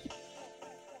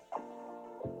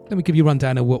let me give you a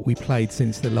rundown of what we played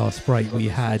since the last break. We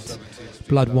had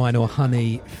Blood, Wine or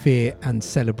Honey, Fear and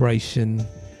Celebration,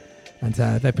 and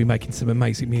they've been making some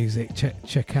amazing music.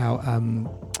 Check out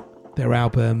their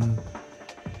album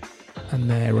and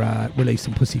their release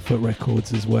on Pussyfoot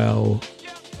Records as well.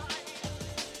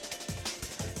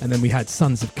 And then we had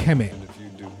Sons of Kemet.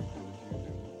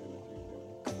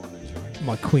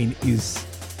 My Queen is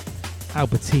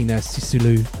Albertina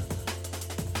Sisulu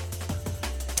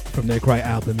from their great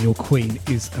album Your Queen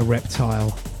is a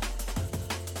Reptile.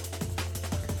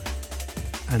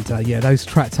 And those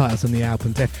track titles on the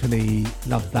album, definitely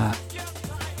love that.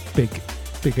 Big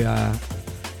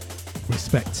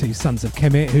respect to Sons of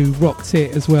Kemet, who rocked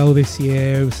it as well this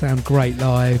year. It sound great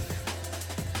live.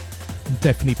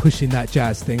 Definitely pushing that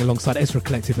jazz thing alongside Ezra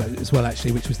Collective as well,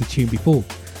 actually, which was the tune before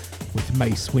with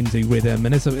Mace Windu Rhythm.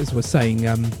 And as we're saying,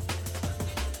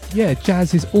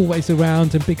 jazz is always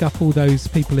around, and big up all those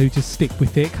people who just stick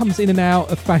with it. It comes in and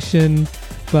out of fashion,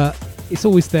 but it's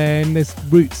always there, and there's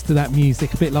roots to that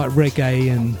music, a bit like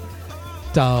reggae and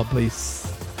dub. It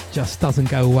just doesn't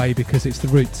go away because it's the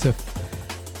roots of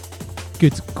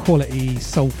good quality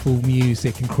soulful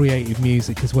music and creative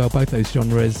music as well, both those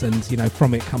genres. And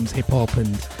from it comes hip hop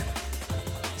and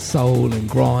soul and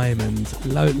grime and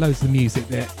loads of music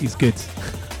that is good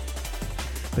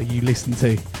that you listen to,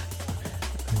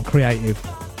 and creative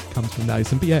comes from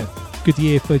those. And good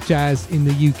year for jazz in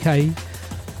the UK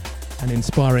and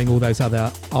inspiring all those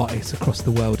other artists across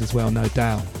the world as well, no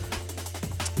doubt.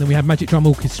 Then we had Magic Drum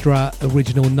Orchestra,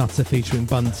 Original Nutter featuring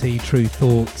Bunty, True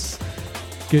Thoughts.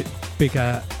 Good.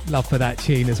 Bigger love for that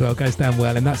tune as well, goes down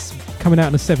well, and that's coming out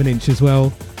on a 7-inch as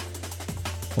well,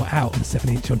 or out on a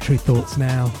 7-inch on True Thoughts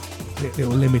now.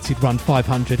 Little limited run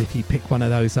 500 if you pick one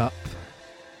of those up.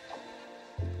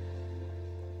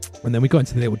 And then we got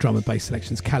into the little drum and bass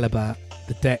selections. Calibre,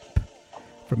 The Dep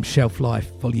from Shelf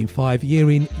Life Volume 5. Year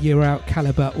in, year out,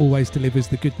 Calibre always delivers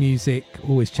the good music.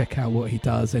 Always check out what he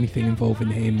does, anything involving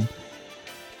him.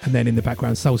 And then in the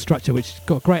background, Soul Structure, which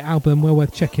got a great album, well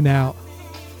worth checking out,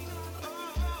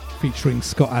 featuring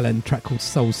Scott Allen, track called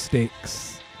Soul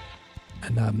Sticks.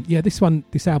 And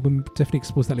this album definitely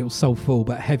explores that little soulful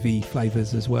but heavy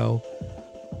flavours as well.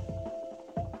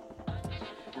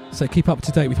 So keep up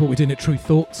to date with what we're doing at True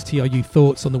Thoughts, TRU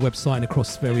Thoughts, on the website and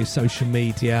across various social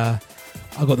media.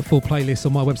 I've got the full playlist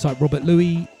on my website, Robert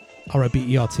Louis,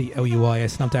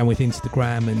 ROBERTLUIS, and I'm down with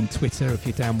Instagram and Twitter if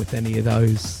you're down with any of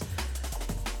those.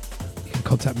 You can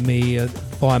contact me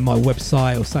via my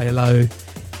website or say hello.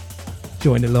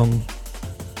 Join along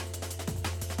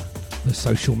the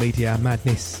social media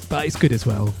madness, but it's good as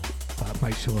well. But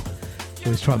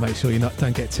always try and make sure you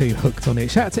don't get too hooked on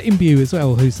it. Shout out to Imbue as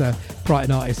well, who's a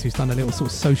Brighton artist who's done a little sort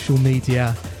of social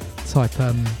media type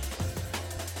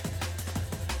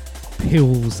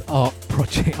pills art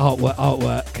project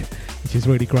artwork, which is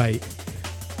really great.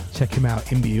 Check him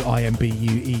out, Imbue,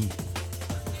 IMBUE.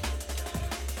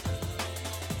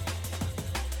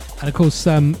 And of course,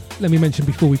 let me mention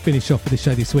before we finish off for the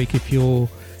show this week, if you're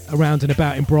around and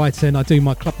about in Brighton, I do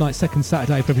my club night second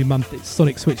Saturday of every month. It's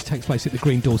Sonic Switch, takes place at the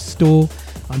Green Door store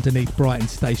underneath Brighton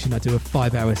Station. I do a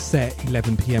 5-hour set,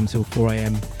 11 p.m. till 4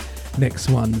 a.m. Next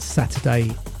one, Saturday,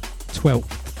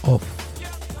 12th of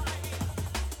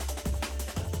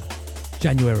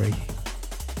January.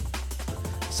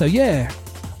 So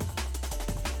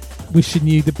wishing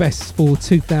you the best for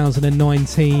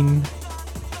 2019.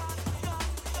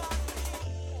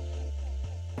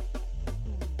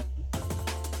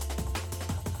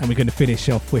 And we're going to finish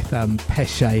off with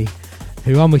Pesce,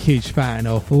 who I'm a huge fan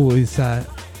of. Always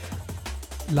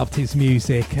loved his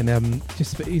music, and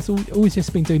he's always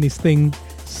just been doing his thing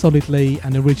solidly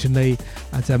and originally.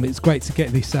 And it's great to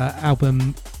get this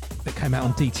album that came out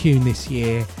on D-Tune this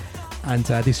year, and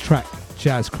this track,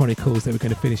 Jazz Chronicles, that we're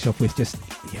going to finish off with,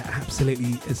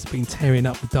 absolutely has been tearing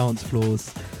up the dance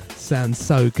floors. Sounds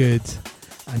so good.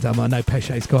 And I know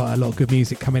Pesce's got a lot of good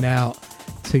music coming out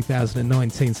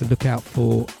 2019, so look out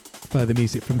for further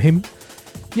music from him.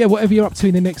 Yeah, whatever you're up to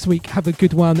in the next week, have a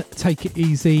good one, take it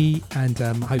easy, and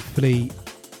hopefully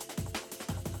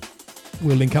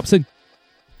we'll link up soon.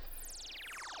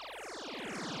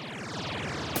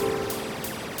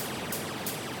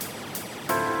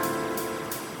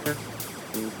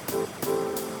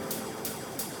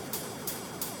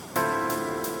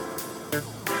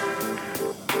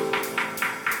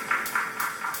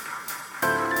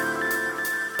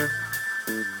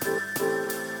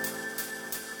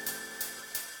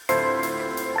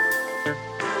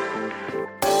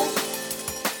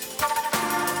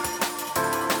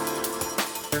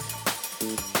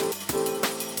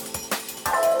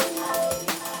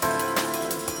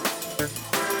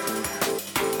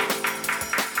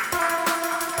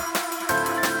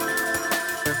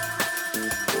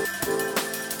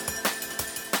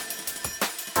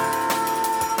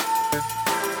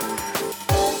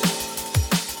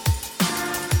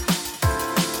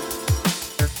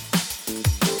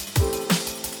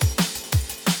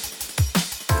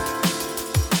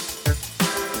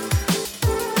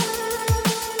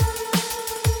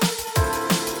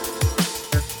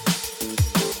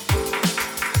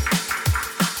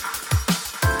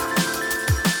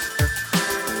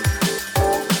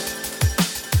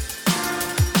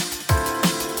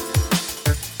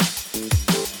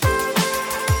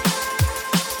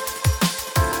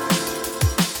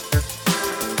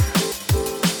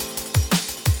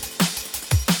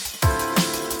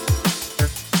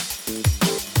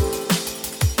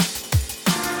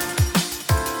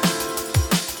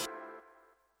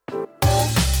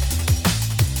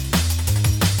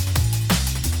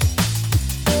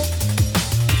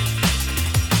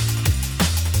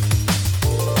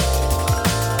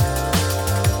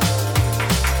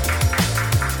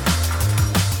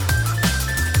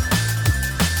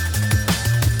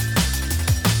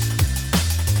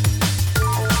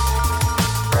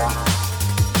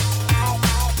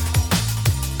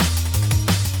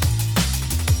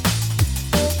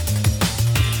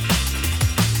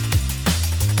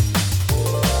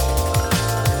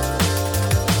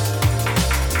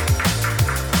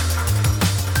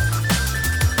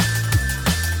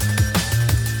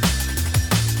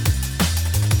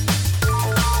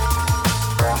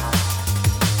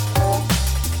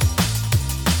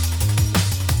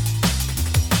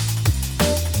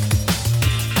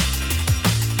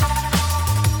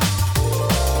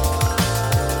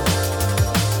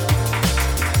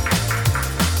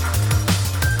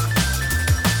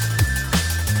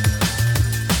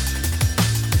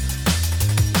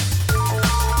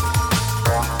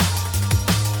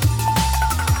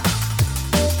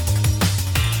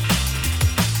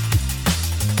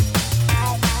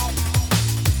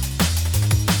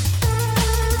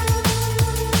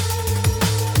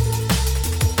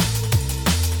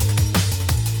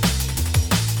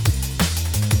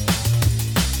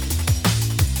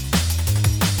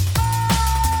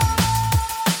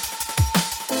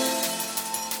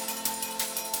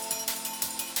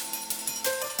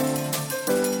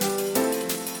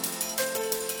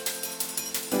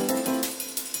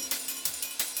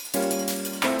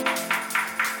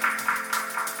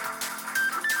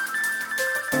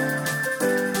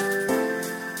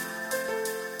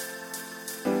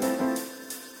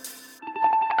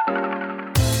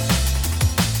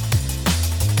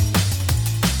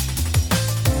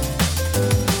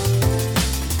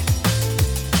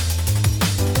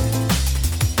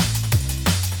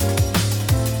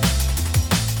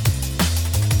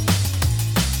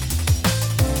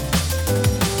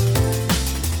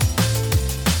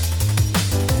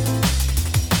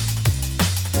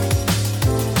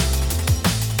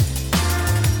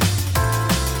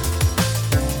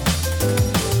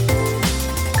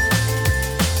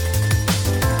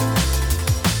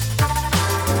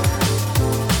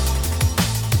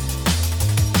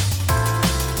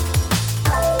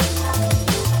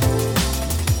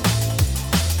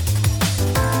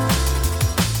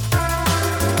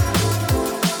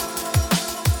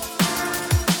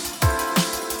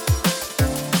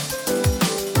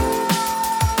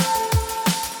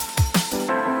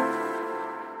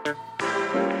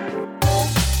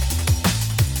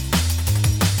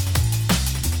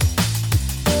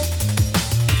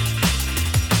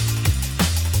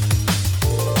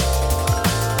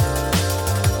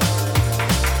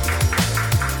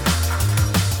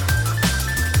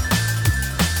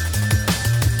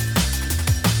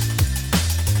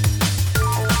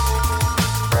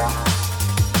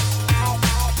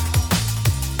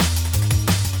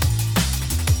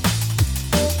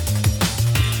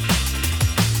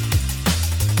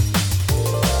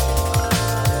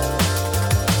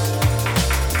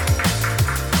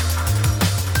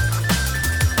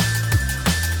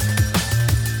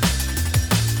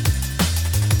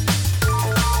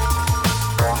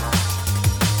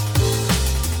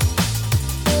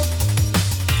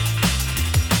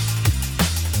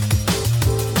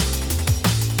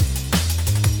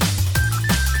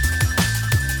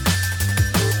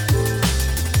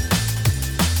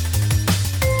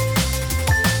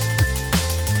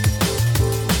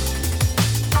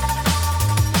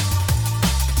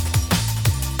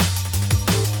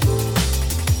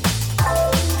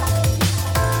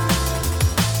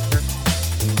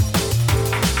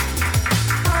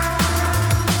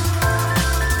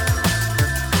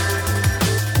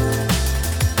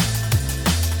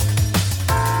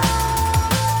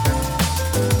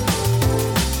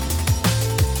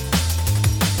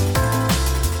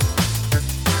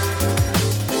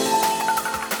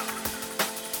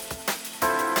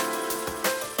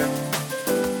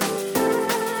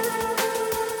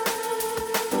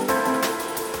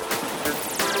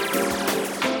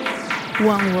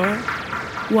 one world,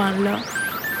 one love,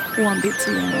 one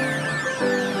BTN.